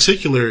one in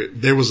particular,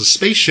 there was a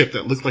spaceship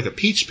that looked like a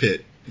peach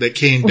pit that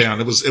came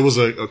down. It was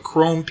a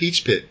chrome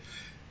peach pit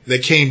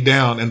that came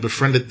down and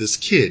befriended this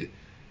kid,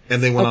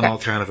 and they went on all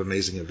kind of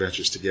amazing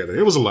adventures together.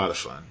 It was a lot of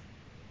fun.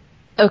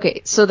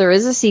 Okay, so there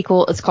is a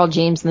sequel. It's called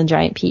James and the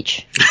Giant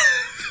Peach.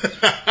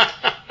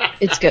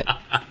 It's good.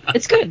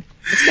 It's good.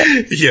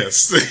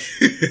 Yes.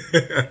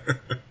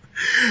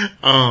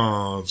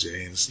 Oh,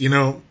 James.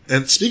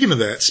 And speaking of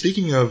that,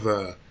 speaking of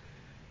the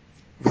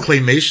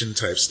claymation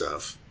type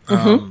stuff,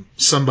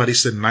 somebody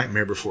said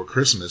Nightmare Before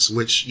Christmas,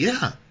 which,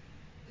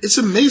 it's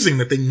amazing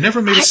that they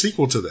never made a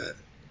sequel to that.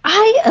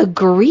 I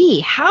agree.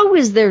 How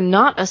is there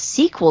not a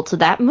sequel to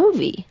that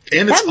movie?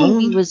 And that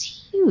movie was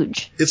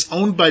huge. It's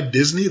owned by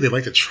Disney. They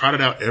like to trot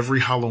it out every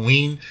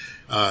Halloween.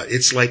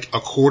 It's like a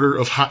quarter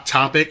of Hot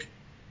Topic.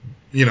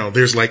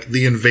 There's like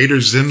the Invader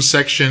Zim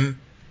section.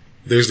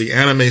 There's the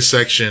anime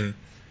section.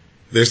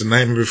 There's the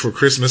Nightmare Before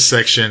Christmas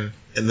section.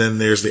 And then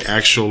there's the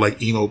actual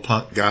like emo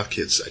punk goth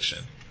kid section.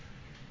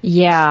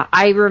 Yeah,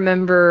 I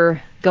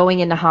remember going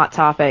into Hot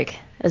Topic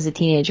as a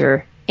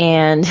teenager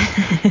and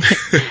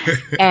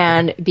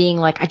and being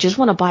like, I just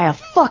want to buy a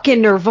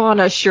fucking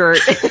Nirvana shirt.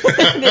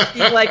 And it'd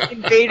be like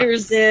Invader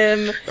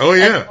Zim. Oh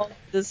yeah. And all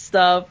this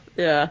stuff.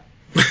 Yeah.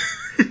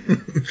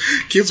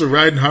 Kids were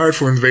riding hard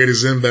for Invader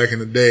Zim back in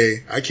the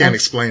day. I can't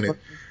explain it.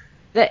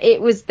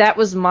 That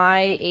was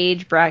my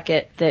age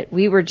bracket that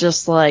we were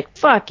just like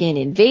fucking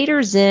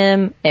Invader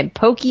Zim and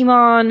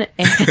Pokemon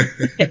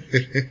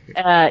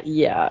and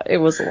it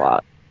was a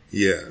lot.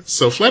 Yeah.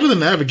 So Flight of the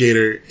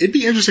Navigator, it'd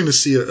be interesting to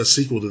see a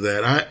sequel to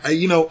that. I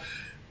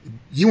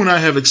you and I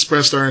have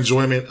expressed our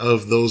enjoyment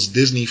of those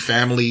Disney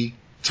family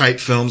type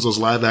films, those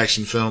live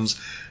action films.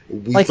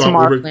 We like thought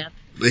Tomorrowland.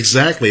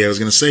 Exactly. I was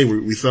going to say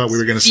we thought we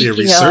were going to see a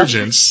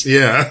resurgence.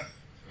 Yeah.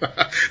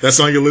 That's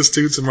on your list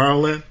too,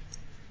 Tomorrowland?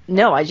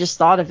 No, I just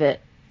thought of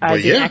it. I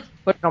didn't actually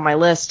put it on my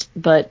list,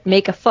 but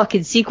make a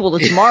fucking sequel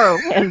to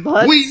Tomorrowland,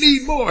 bud. We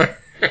need more.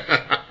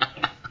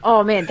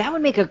 Oh man, that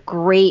would make a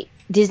great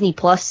Disney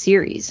Plus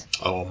series.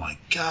 Oh my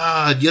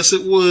God, yes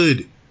it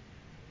would.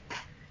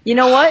 You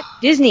know what?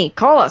 Disney,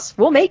 call us.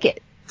 We'll make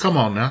it. Come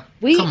on now.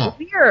 Come on.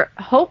 We are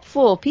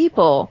hopeful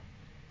people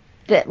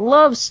that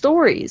love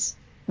stories.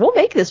 We'll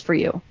make this for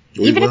you.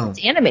 Even if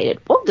it's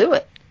animated, we'll do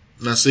it.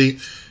 Now see,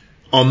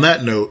 on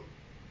that note,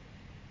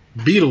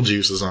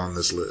 Beetlejuice is on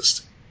this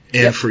list.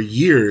 And for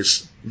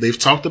years, they've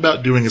talked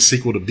about doing a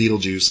sequel to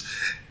Beetlejuice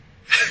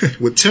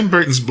with Tim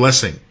Burton's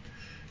blessing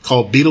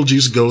called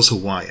Beetlejuice Goes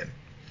Hawaiian.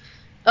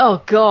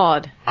 Oh,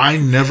 God. I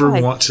never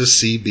want to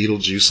see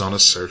Beetlejuice on a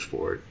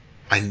surfboard.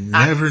 I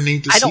never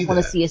need to see that. I don't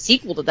want to see a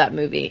sequel to that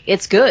movie.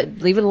 It's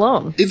good. Leave it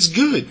alone. It's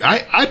good.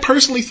 I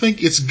personally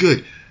think it's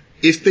good.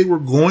 If they were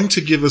going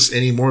to give us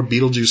any more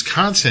Beetlejuice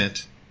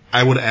content,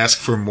 I would ask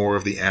for more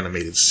of the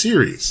animated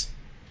series.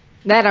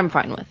 That I'm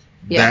fine with.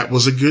 Yeah. That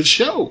was a good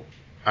show.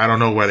 I don't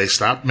know why they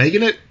stopped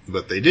making it,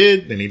 but they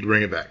did. They need to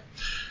bring it back.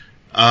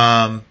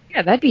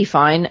 Yeah, that'd be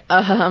fine.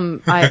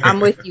 I'm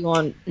with you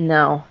on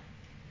no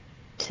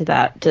to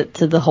that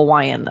to the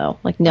Hawaiian though.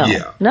 Like no,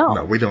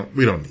 no, we don't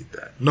need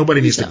that.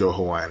 Nobody needs to go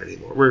Hawaiian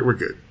anymore. We're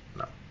good.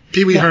 No,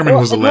 Pee Wee Herman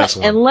was the last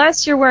one.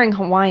 Unless you're wearing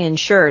Hawaiian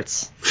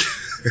shirts,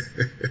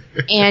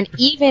 and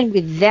even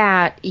with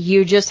that,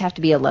 you just have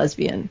to be a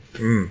lesbian.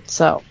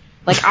 So,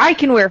 like, I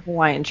can wear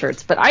Hawaiian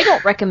shirts, but I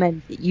don't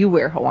recommend that you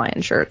wear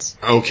Hawaiian shirts.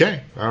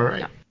 Okay, all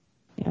right.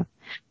 Yeah.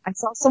 I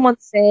saw someone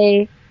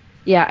say.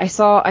 Yeah, I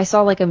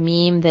saw like a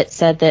meme that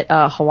said that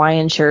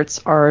Hawaiian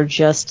shirts are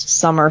just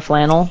summer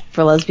flannel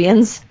for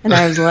lesbians, and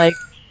I was like,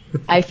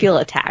 I feel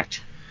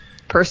attacked.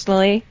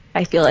 Personally,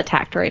 I feel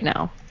attacked right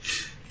now.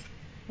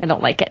 I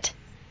don't like it.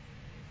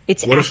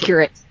 It's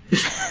accurate.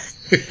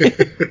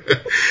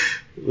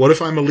 What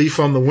if I'm a leaf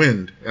on the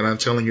wind and I'm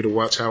telling you to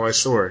watch how I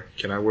soar?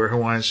 Can I wear a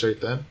Hawaiian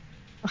shirt then?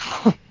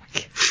 Oh my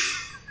God.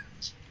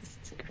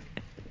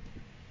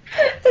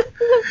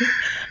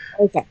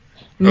 Okay.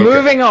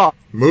 Moving on.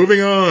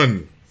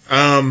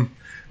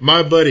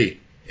 My buddy,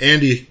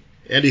 Andy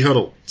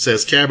Huddle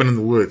says Cabin in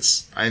the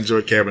Woods. I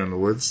enjoyed Cabin in the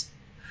Woods.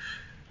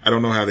 I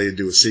don't know how they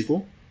do a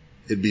sequel.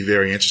 It'd be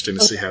very interesting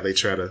to see how they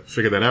try to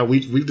figure that out.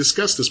 We've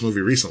discussed this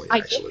movie recently,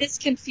 actually. I get this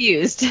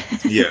confused.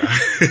 Yeah.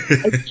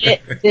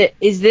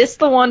 Is this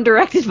the one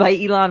directed by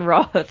Eli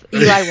Roth?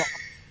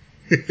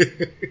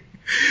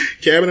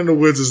 Cabin in the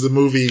Woods is the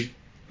movie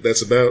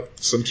that's about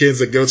some kids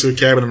that go to a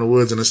cabin in the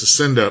woods, and it's a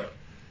send-up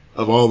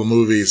of all the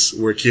movies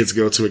where kids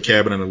go to a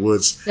cabin in the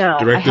woods. No,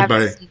 I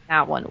haven't seen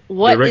that one.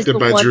 What is the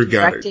one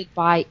directed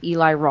by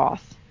Eli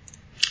Roth?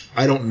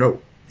 I don't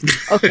know.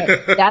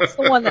 Okay, that's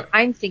the one that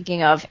I'm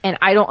thinking of, and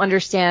I don't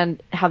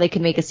understand how they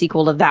could make a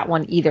sequel to that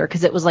one either,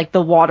 because it was like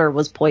the water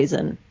was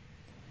poison.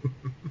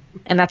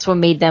 And that's what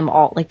made them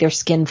all, like, their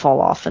skin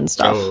fall off and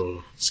stuff.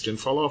 Oh, skin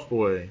fall off,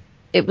 boy.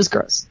 It was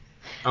gross.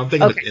 I'm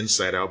thinking of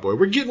Inside Out, boy.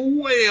 We're getting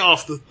way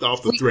off the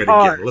thread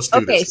again. Let's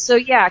do this. Okay, so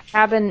yeah,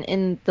 Cabin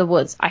in the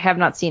Woods. I have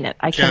not seen it.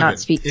 I cannot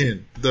speak.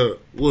 In the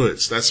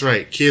Woods. That's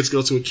right. Kids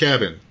go to a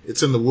cabin.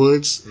 It's in the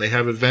woods, and they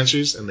have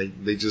adventures, and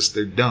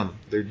they're dumb.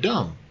 They're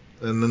dumb.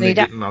 And then they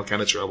get in all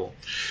kind of trouble.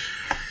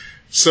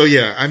 So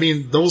yeah, I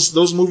mean,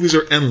 those movies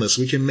are endless.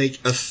 We can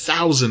make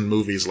 1,000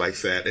 movies like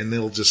that, and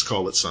they'll just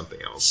call it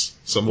something else.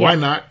 So why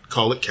not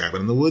call it Cabin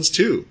in the Woods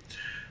too?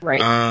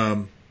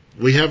 Right.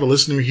 We have a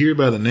listener here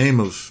by the name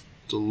of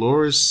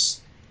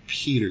Dolores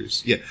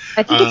Peters. Yeah.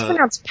 I think it's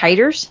pronounced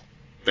Peters.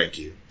 Thank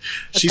you.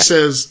 Okay. She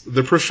says,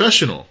 The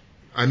Professional.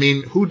 I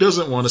mean, who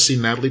doesn't want to see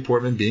Natalie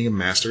Portman being a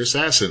master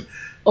assassin?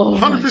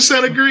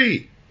 100%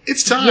 agree.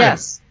 It's time.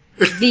 Yes.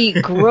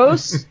 The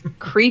gross,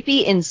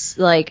 creepy, and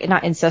like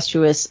not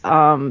incestuous,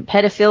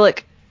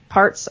 pedophilic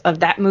parts of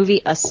that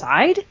movie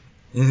aside,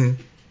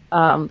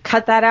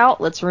 cut that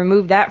out. Let's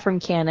remove that from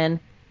canon.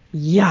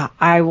 Yeah,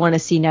 I want to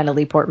see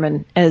Natalie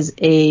Portman as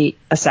a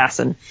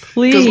assassin,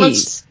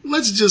 please.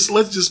 Let's just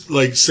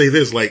like say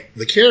this: like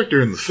the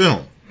character in the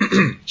film,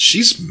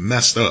 she's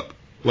messed up.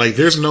 Like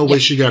there's no way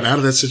she got out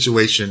of that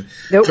situation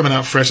coming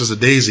out fresh as a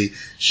daisy.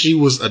 She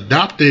was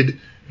adopted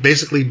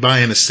basically by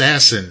an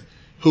assassin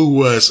who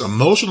was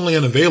emotionally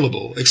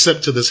unavailable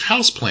except to this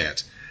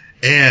houseplant.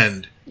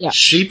 And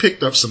she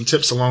picked up some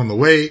tips along the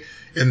way,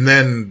 and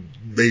then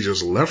they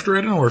just left her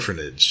at an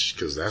orphanage,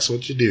 because that's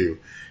what you do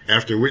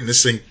after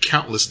witnessing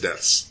countless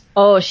deaths.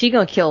 Oh, she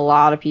gonna kill a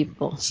lot of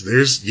people. So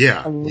there's,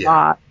 a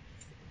lot.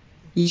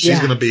 Yeah. She's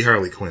gonna be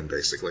Harley Quinn,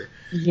 basically.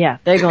 Yeah,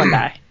 they're gonna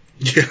die.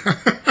 Yeah.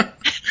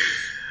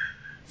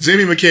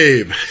 Jamie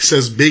McCabe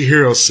says Big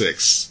Hero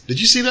 6. Did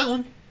you see that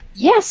one?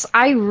 Yes,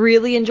 I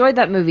really enjoyed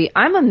that movie.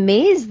 I'm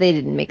amazed they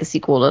didn't make a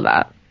sequel to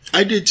that.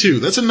 I did too.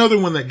 That's another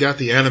one that got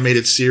the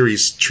animated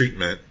series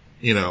treatment,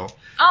 you know.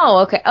 Oh,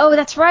 okay. Oh,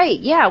 that's right.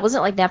 Yeah,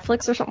 wasn't it like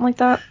Netflix or something like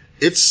that?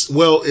 It's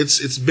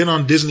been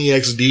on Disney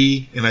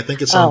XD, and I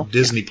think it's on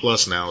Disney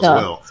Plus now as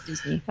well. It's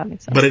Disney. That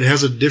makes sense. But it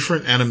has a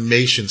different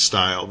animation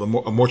style, a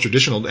more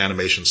traditional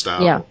animation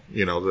style. Yeah.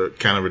 You know, to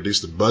kind of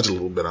reduce the budget a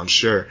little bit, I'm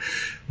sure.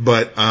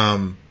 But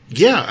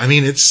yeah, I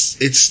mean,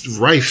 it's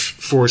rife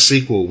for a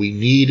sequel. We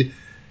need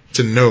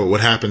to know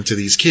what happened to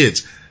these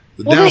kids.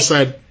 The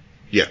downside,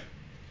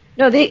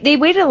 No, they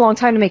waited a long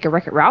time to make a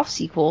Wreck-It Ralph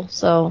sequel,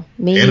 so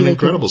maybe and an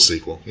Incredibles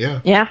sequel,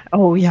 yeah. Yeah.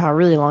 Oh, yeah, a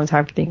really long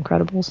time for the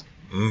Incredibles.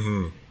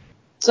 Mm-hmm.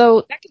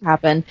 So that could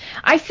happen.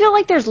 I feel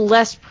like there's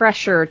less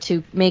pressure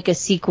to make a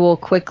sequel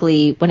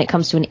quickly when it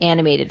comes to an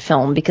animated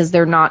film because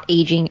they're not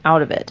aging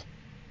out of it.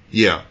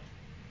 Yeah.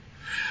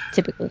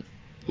 Typically.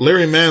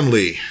 Larry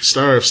Manley,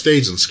 star of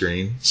Stage and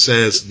Screen,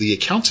 says The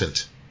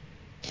Accountant.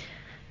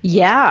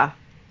 Yeah.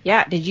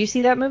 Yeah. Did you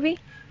see that movie?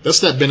 That's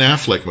that Ben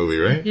Affleck movie,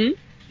 right? Mm-hmm.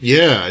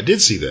 Yeah, I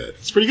did see that.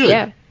 It's pretty good.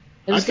 Yeah.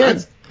 It was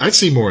good. I'd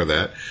see more of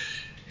that.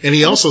 And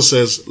he also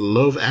says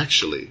Love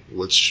Actually,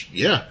 which,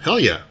 yeah, hell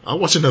yeah. I'll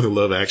watch another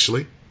Love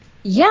Actually.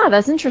 Yeah,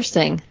 that's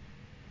interesting.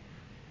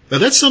 Now,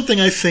 that's something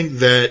I think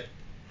that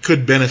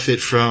could benefit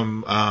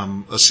from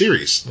a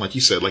series, like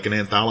you said, like an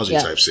anthology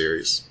type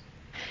series.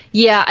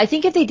 Yeah, I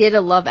think if they did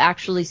a Love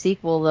Actually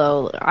sequel,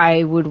 though,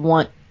 I would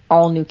want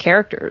all new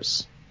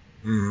characters.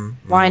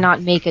 Why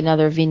not make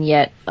another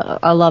vignette,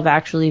 a Love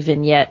Actually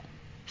vignette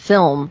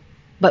film,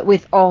 but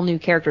with all new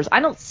characters?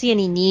 I don't see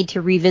any need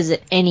to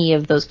revisit any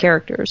of those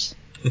characters.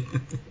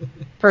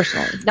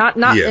 Personally, not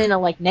in a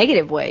like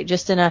negative way,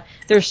 just in a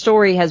their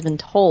story has been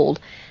told.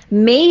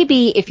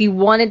 Maybe if you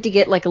wanted to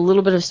get like a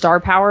little bit of star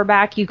power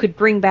back, you could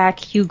bring back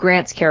Hugh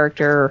Grant's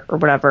character or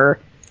whatever,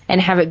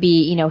 and have it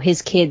be, you know,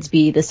 his kids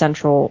be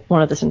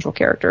one of the central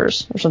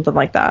characters or something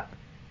like that.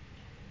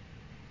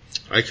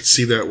 I could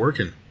see that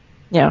working.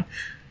 Yeah.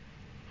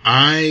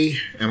 I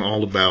am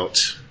all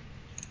about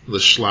the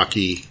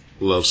schlocky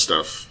love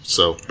stuff,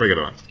 so bring it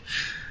on.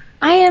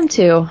 I am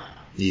too.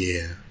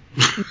 Yeah.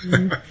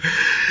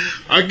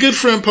 Our good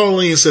friend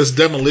Pauline says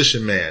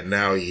Demolition Man.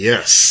 Now,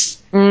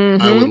 yes, I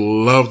would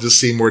love to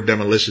see more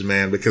Demolition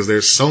Man because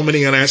there's so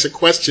many unanswered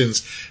questions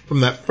from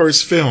that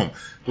first film.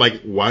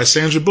 Like, why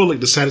Sandra Bullock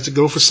decided to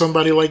go for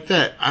somebody like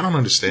that? I don't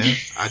understand.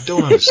 I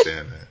don't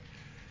understand that.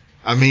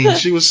 I mean,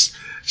 she was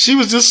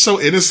just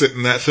so innocent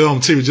in that film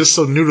too, just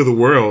so new to the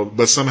world,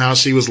 but somehow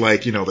she was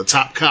like, you know, the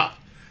top cop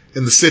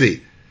in the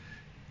city.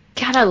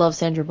 God, I love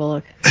Sandra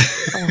Bullock.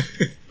 Oh.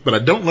 But I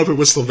don't love her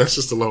with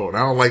Sylvester Stallone. I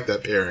don't like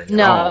that pairing.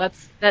 No,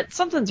 that's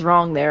something's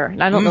wrong there,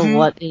 and I don't know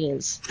what it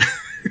is.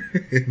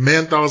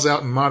 Man thaws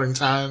out in modern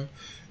time.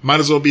 Might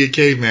as well be a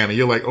caveman, and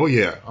you're like, oh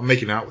yeah, I'm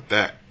making out with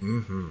that.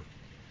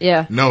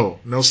 Yeah. No,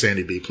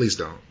 Sandy B, please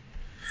don't.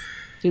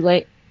 Too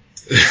late.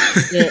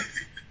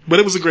 But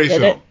it was a great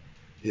film. It.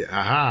 Yeah,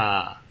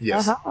 aha,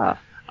 yes. Aha.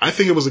 I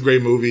think it was a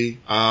great movie.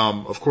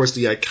 Of course,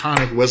 the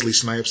iconic Wesley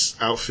Snipes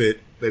outfit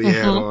that he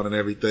had on and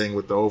everything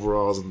with the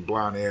overalls and the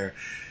blonde hair.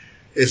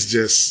 It's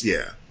just,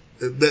 yeah.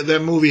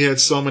 That movie had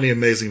so many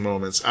amazing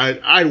moments.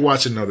 I'd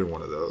watch another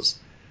one of those.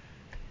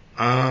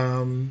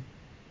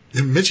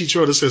 Mitchie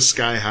Trotter says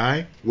Sky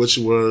High, which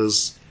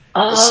was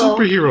a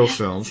superhero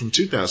film from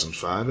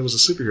 2005. It was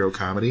a superhero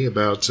comedy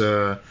about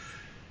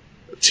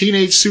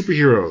teenage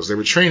superheroes. They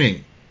were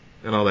training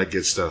and all that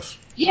good stuff.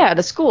 Yeah, at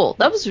a school.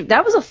 That was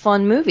a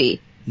fun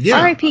movie. Yeah.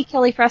 R.I.P.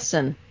 Kelly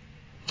Preston.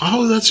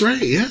 Oh, that's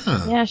right. Yeah.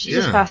 Yeah, she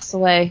just passed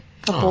away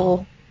a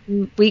couple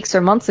weeks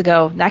or months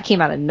ago. That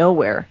came out of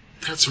nowhere.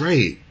 That's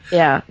right.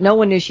 Yeah, no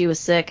one knew she was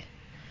sick.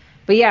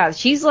 But yeah,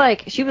 she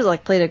was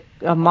played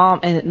a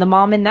mom, and the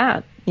mom in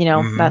that, you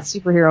know, that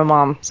superhero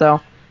mom.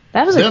 So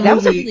that was a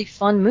really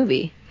fun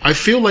movie. I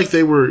feel like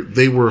they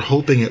were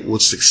hoping it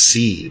would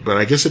succeed, but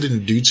I guess it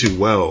didn't do too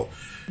well.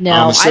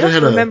 No, I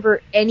don't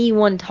remember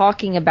anyone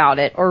talking about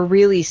it or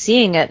really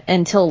seeing it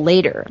until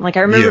later. Like,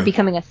 I remember it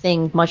becoming a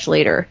thing much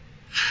later.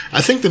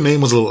 I think the name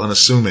was a little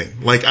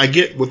unassuming. Like, I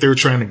get what they were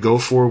trying to go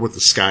for with the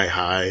Sky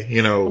High,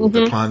 you know, with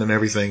the pun and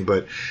everything,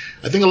 but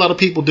I think a lot of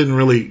people didn't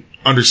really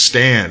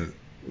understand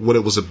what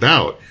it was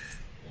about.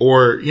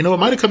 Or, you know, it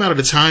might have come out at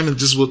a time and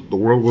just the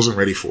world wasn't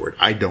ready for it.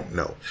 I don't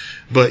know.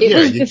 But it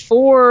was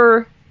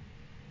before,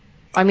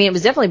 I mean, it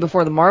was definitely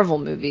before the Marvel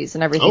movies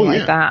and everything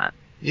like that.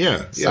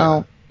 Yeah.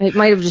 So it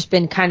might have just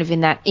been kind of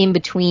in that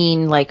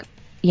in-between, like,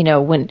 you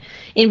know, when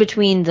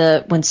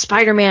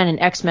Spider-Man and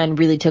X-Men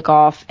really took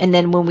off, and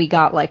then when we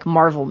got, like,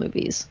 Marvel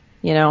movies,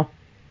 you know.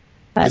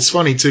 It's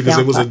funny, too, because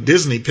it was a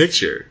Disney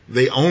picture.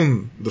 They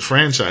own the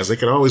franchise. They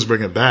could always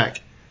bring it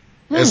back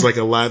as, like,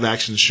 a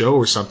live-action show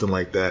or something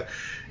like that.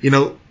 You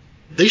know,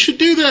 they should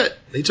do that.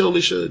 They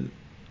totally should.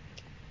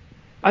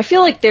 I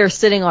feel like they're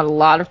sitting on a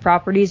lot of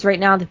properties right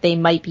now that they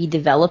might be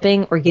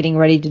developing or getting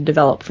ready to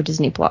develop for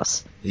Disney+.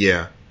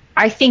 Yeah.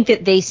 I think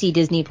that they see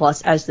Disney+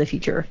 as the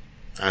future.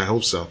 I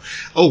hope so.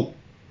 Oh,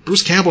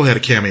 Bruce Campbell had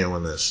a cameo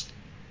in this.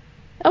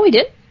 Oh, he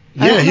did?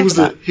 Yeah, he was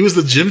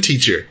the gym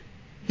teacher.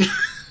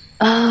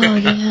 Oh,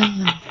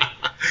 yeah.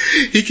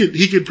 he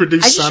could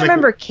produce. I just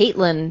remember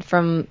Caitlin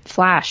from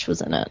Flash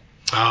was in it.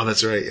 Oh,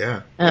 that's right.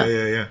 Yeah.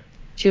 Yeah.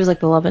 She was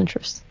like the love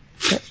interest.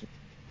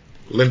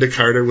 Linda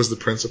Carter was the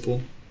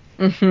principal.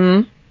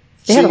 Mm-hmm.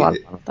 They had a lot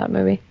of fun with that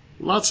movie.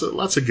 Lots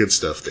of good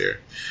stuff there.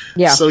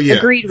 Yeah. So yeah,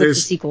 agreed with the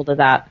sequel to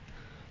that.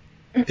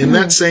 In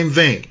that same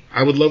vein,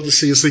 I would love to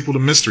see a sequel to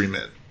Mystery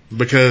Men,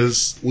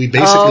 because we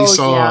basically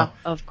saw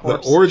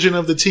the origin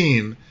of the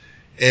team,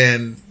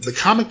 and the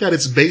comic that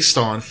it's based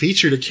on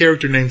featured a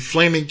character named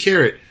Flaming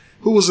Carrot,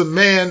 who was a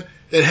man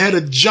that had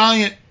a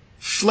giant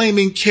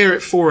flaming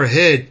carrot for a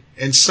head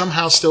and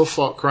somehow still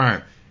fought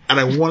crime. And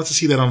I wanted to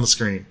see that on the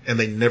screen, and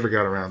they never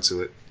got around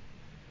to it.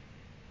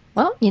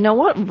 Well, you know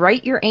what?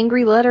 Write your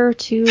angry letter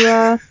to...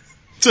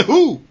 to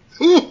who?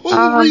 Who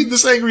will read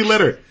this angry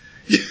letter?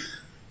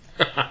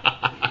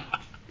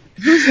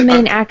 Who's the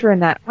main actor in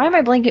that? Why am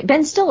I blanking?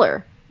 Ben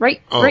Stiller.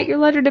 Write your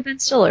letter to Ben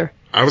Stiller.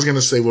 I was going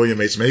to say William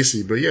H.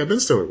 Macy, but yeah, Ben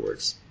Stiller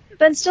works.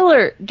 Ben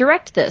Stiller,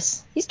 direct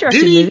this. He's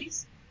directed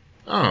movies.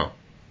 Oh.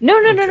 No.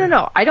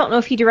 I don't know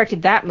if he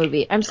directed that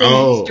movie. I'm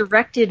saying he's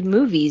directed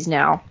movies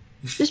now.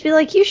 Just be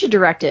like, you should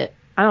direct it.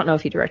 I don't know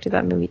if he directed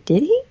that movie.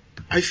 Did he?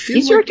 I feel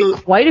He's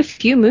directed quite a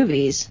few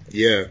movies.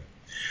 Yeah.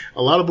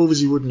 A lot of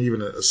movies you wouldn't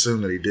even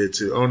assume that he did,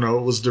 too. Oh, no.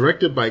 It was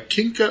directed by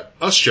Kinka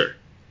Usher.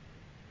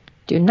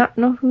 Do not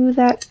know who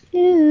that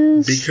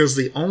is. Because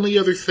the only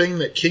other thing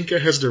that Kinka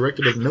has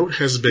directed of note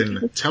has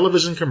been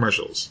television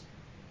commercials.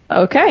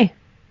 Okay.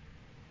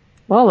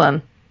 Well,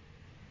 then.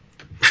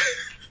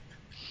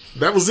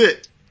 That was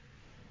it.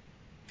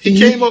 He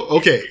came up...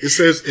 Okay, it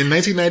says in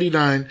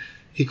 1999,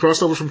 he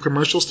crossed over from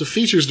commercials to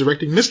features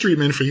directing Mystery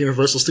Men for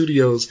Universal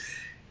Studios.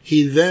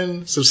 He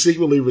then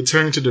subsequently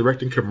returned to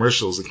directing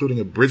commercials, including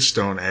a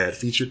Bridgestone ad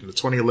featured in the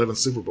 2011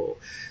 Super Bowl.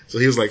 So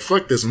he was like,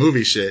 fuck this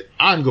movie shit.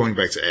 I'm going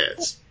back to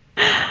ads.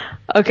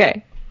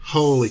 Okay.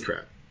 Holy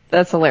crap.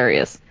 That's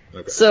hilarious.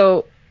 Okay.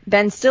 So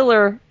Ben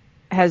Stiller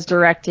has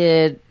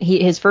directed...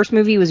 his first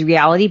movie was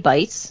Reality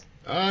Bites.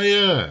 Oh,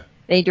 yeah.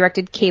 Then he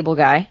directed Cable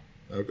Guy.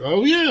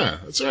 Oh, yeah.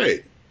 That's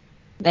right.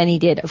 Then he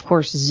did, of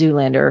course,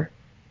 Zoolander,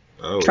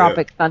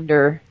 Tropic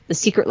Thunder, The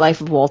Secret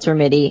Life of Walter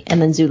Mitty, and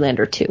then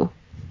Zoolander 2.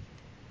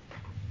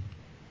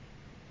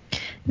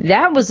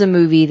 That was a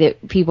movie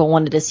that people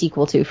wanted a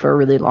sequel to for a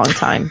really long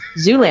time.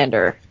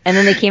 Zoolander. And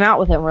then they came out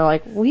with it and were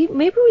like,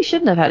 maybe we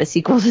shouldn't have had a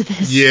sequel to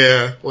this.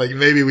 Yeah, like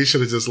maybe we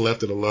should have just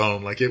left it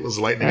alone. Like it was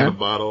lightning in a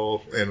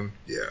bottle, and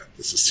yeah,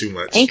 this is too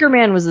much.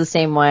 Anchorman was the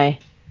same way.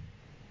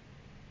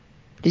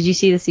 Did you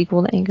see the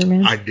sequel to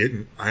Anchorman? I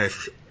didn't. I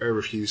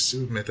refuse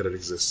to admit that it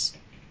exists.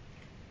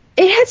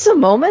 It had some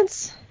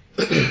moments.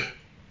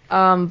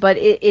 But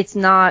it's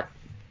not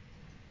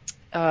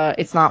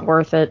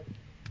worth it.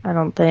 I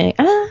don't think.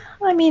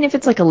 I mean, if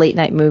it's like a late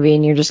night movie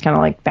and you're just kind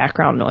of like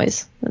background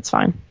noise, that's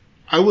fine.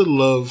 I would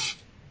love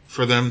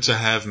for them to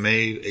have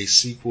made a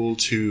sequel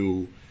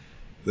to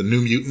the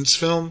New Mutants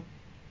film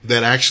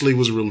that actually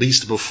was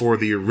released before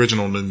the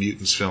original New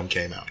Mutants film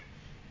came out.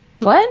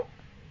 What?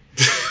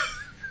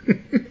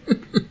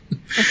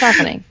 What's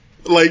happening?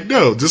 Like,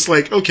 no, just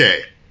like,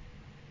 okay.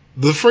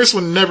 The first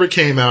one never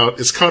came out.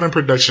 It's caught in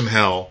production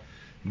hell.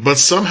 But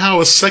somehow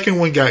a second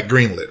one got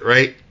greenlit,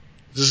 right?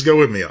 Just go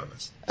with me on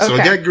this. Okay. So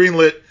it got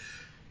greenlit.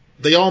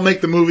 They all make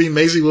the movie.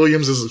 Maisie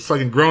Williams is a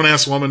fucking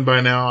grown-ass woman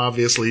by now,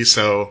 obviously.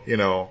 So, you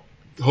know,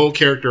 the whole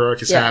character arc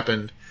has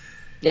happened.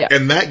 Yeah.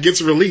 And that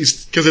gets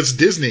released because it's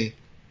Disney.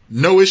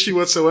 No issue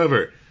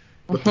whatsoever.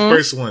 But the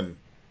first one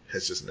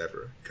has just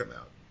never come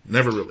out.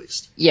 Never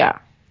released. Yeah.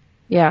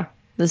 Yeah.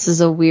 This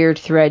is a weird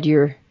thread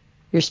you're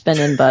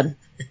spinning, bud.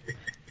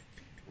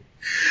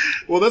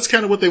 Well, that's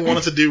kind of what they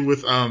wanted to do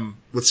with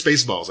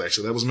Spaceballs,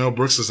 actually. That was Mel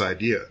Brooks'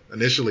 idea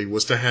initially,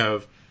 was to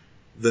have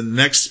the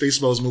next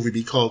Spaceballs movie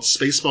be called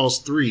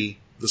Spaceballs 3,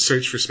 The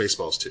Search for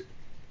Spaceballs 2.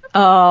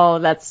 Oh,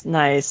 that's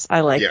nice.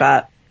 I like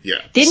that. Yeah.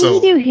 Didn't he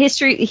do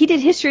History? He did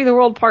History of the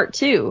World Part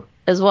 2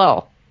 as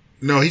well.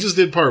 No, he just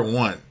did Part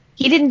 1.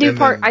 He didn't do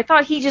I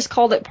thought he just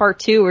called it Part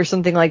 2 or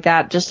something like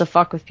that just to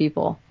fuck with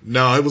people.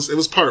 No, it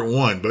was Part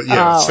 1, but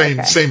yeah,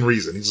 same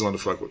reason. He just wanted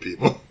to fuck with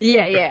people.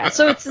 Yeah.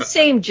 So it's the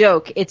same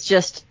joke. It's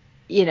just,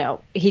 you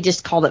know, he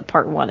just called it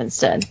Part 1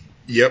 instead.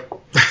 Yep.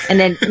 And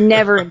then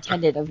never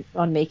intended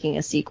on making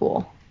a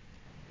sequel.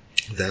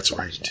 That's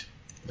right.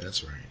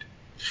 That's right.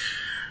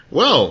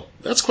 Well,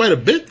 that's quite a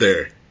bit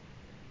there.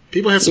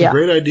 People had some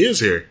great ideas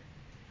here.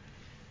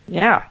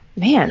 Yeah.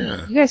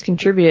 Man, you guys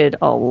contributed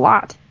a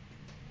lot.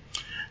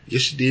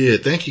 Yes, you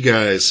did. Thank you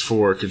guys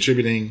for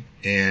contributing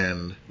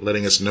and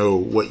letting us know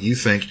what you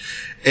think.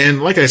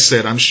 And like I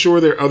said, I'm sure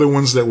there are other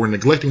ones that we're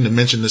neglecting to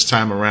mention this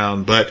time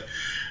around, but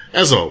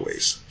as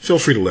always, feel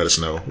free to let us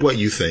know what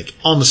you think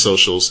on the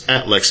socials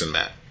at Lex and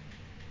Matt.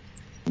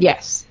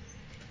 Yes.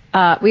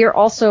 We are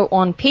also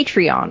on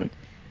Patreon.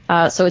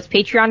 So it's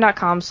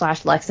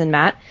patreon.com/Lex and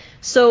Matt.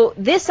 So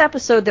this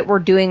episode that we're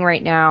doing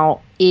right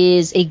now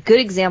is a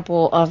good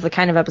example of the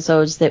kind of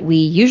episodes that we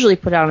usually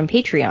put out on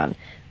Patreon.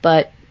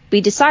 But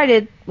we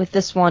decided with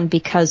this one,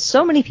 because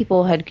so many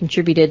people had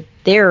contributed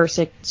their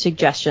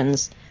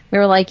suggestions, we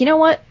were like, you know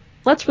what?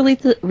 Let's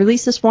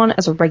release this one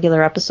as a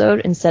regular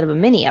episode instead of a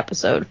mini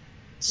episode.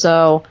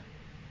 So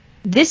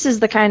this is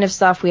the kind of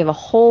stuff. We have a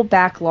whole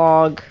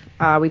backlog.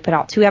 We put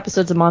out 2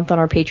 episodes a month on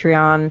our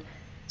Patreon.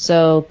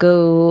 So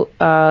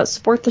go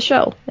support the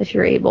show if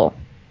you're able.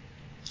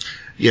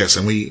 Yes,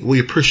 and we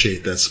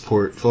appreciate that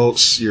support,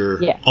 folks.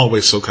 You're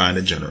always so kind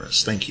and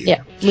generous. Thank you.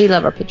 Yeah, we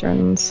love our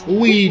patrons.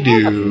 We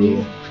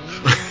do.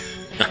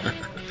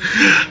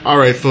 All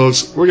right,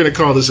 folks, we're going to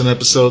call this an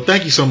episode.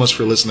 Thank you so much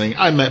for listening.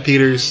 I'm Matt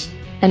Peters.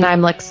 And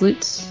I'm Lex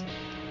Lutz.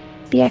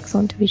 Be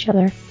excellent to each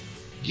other.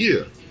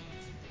 Yeah.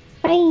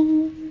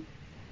 Bye.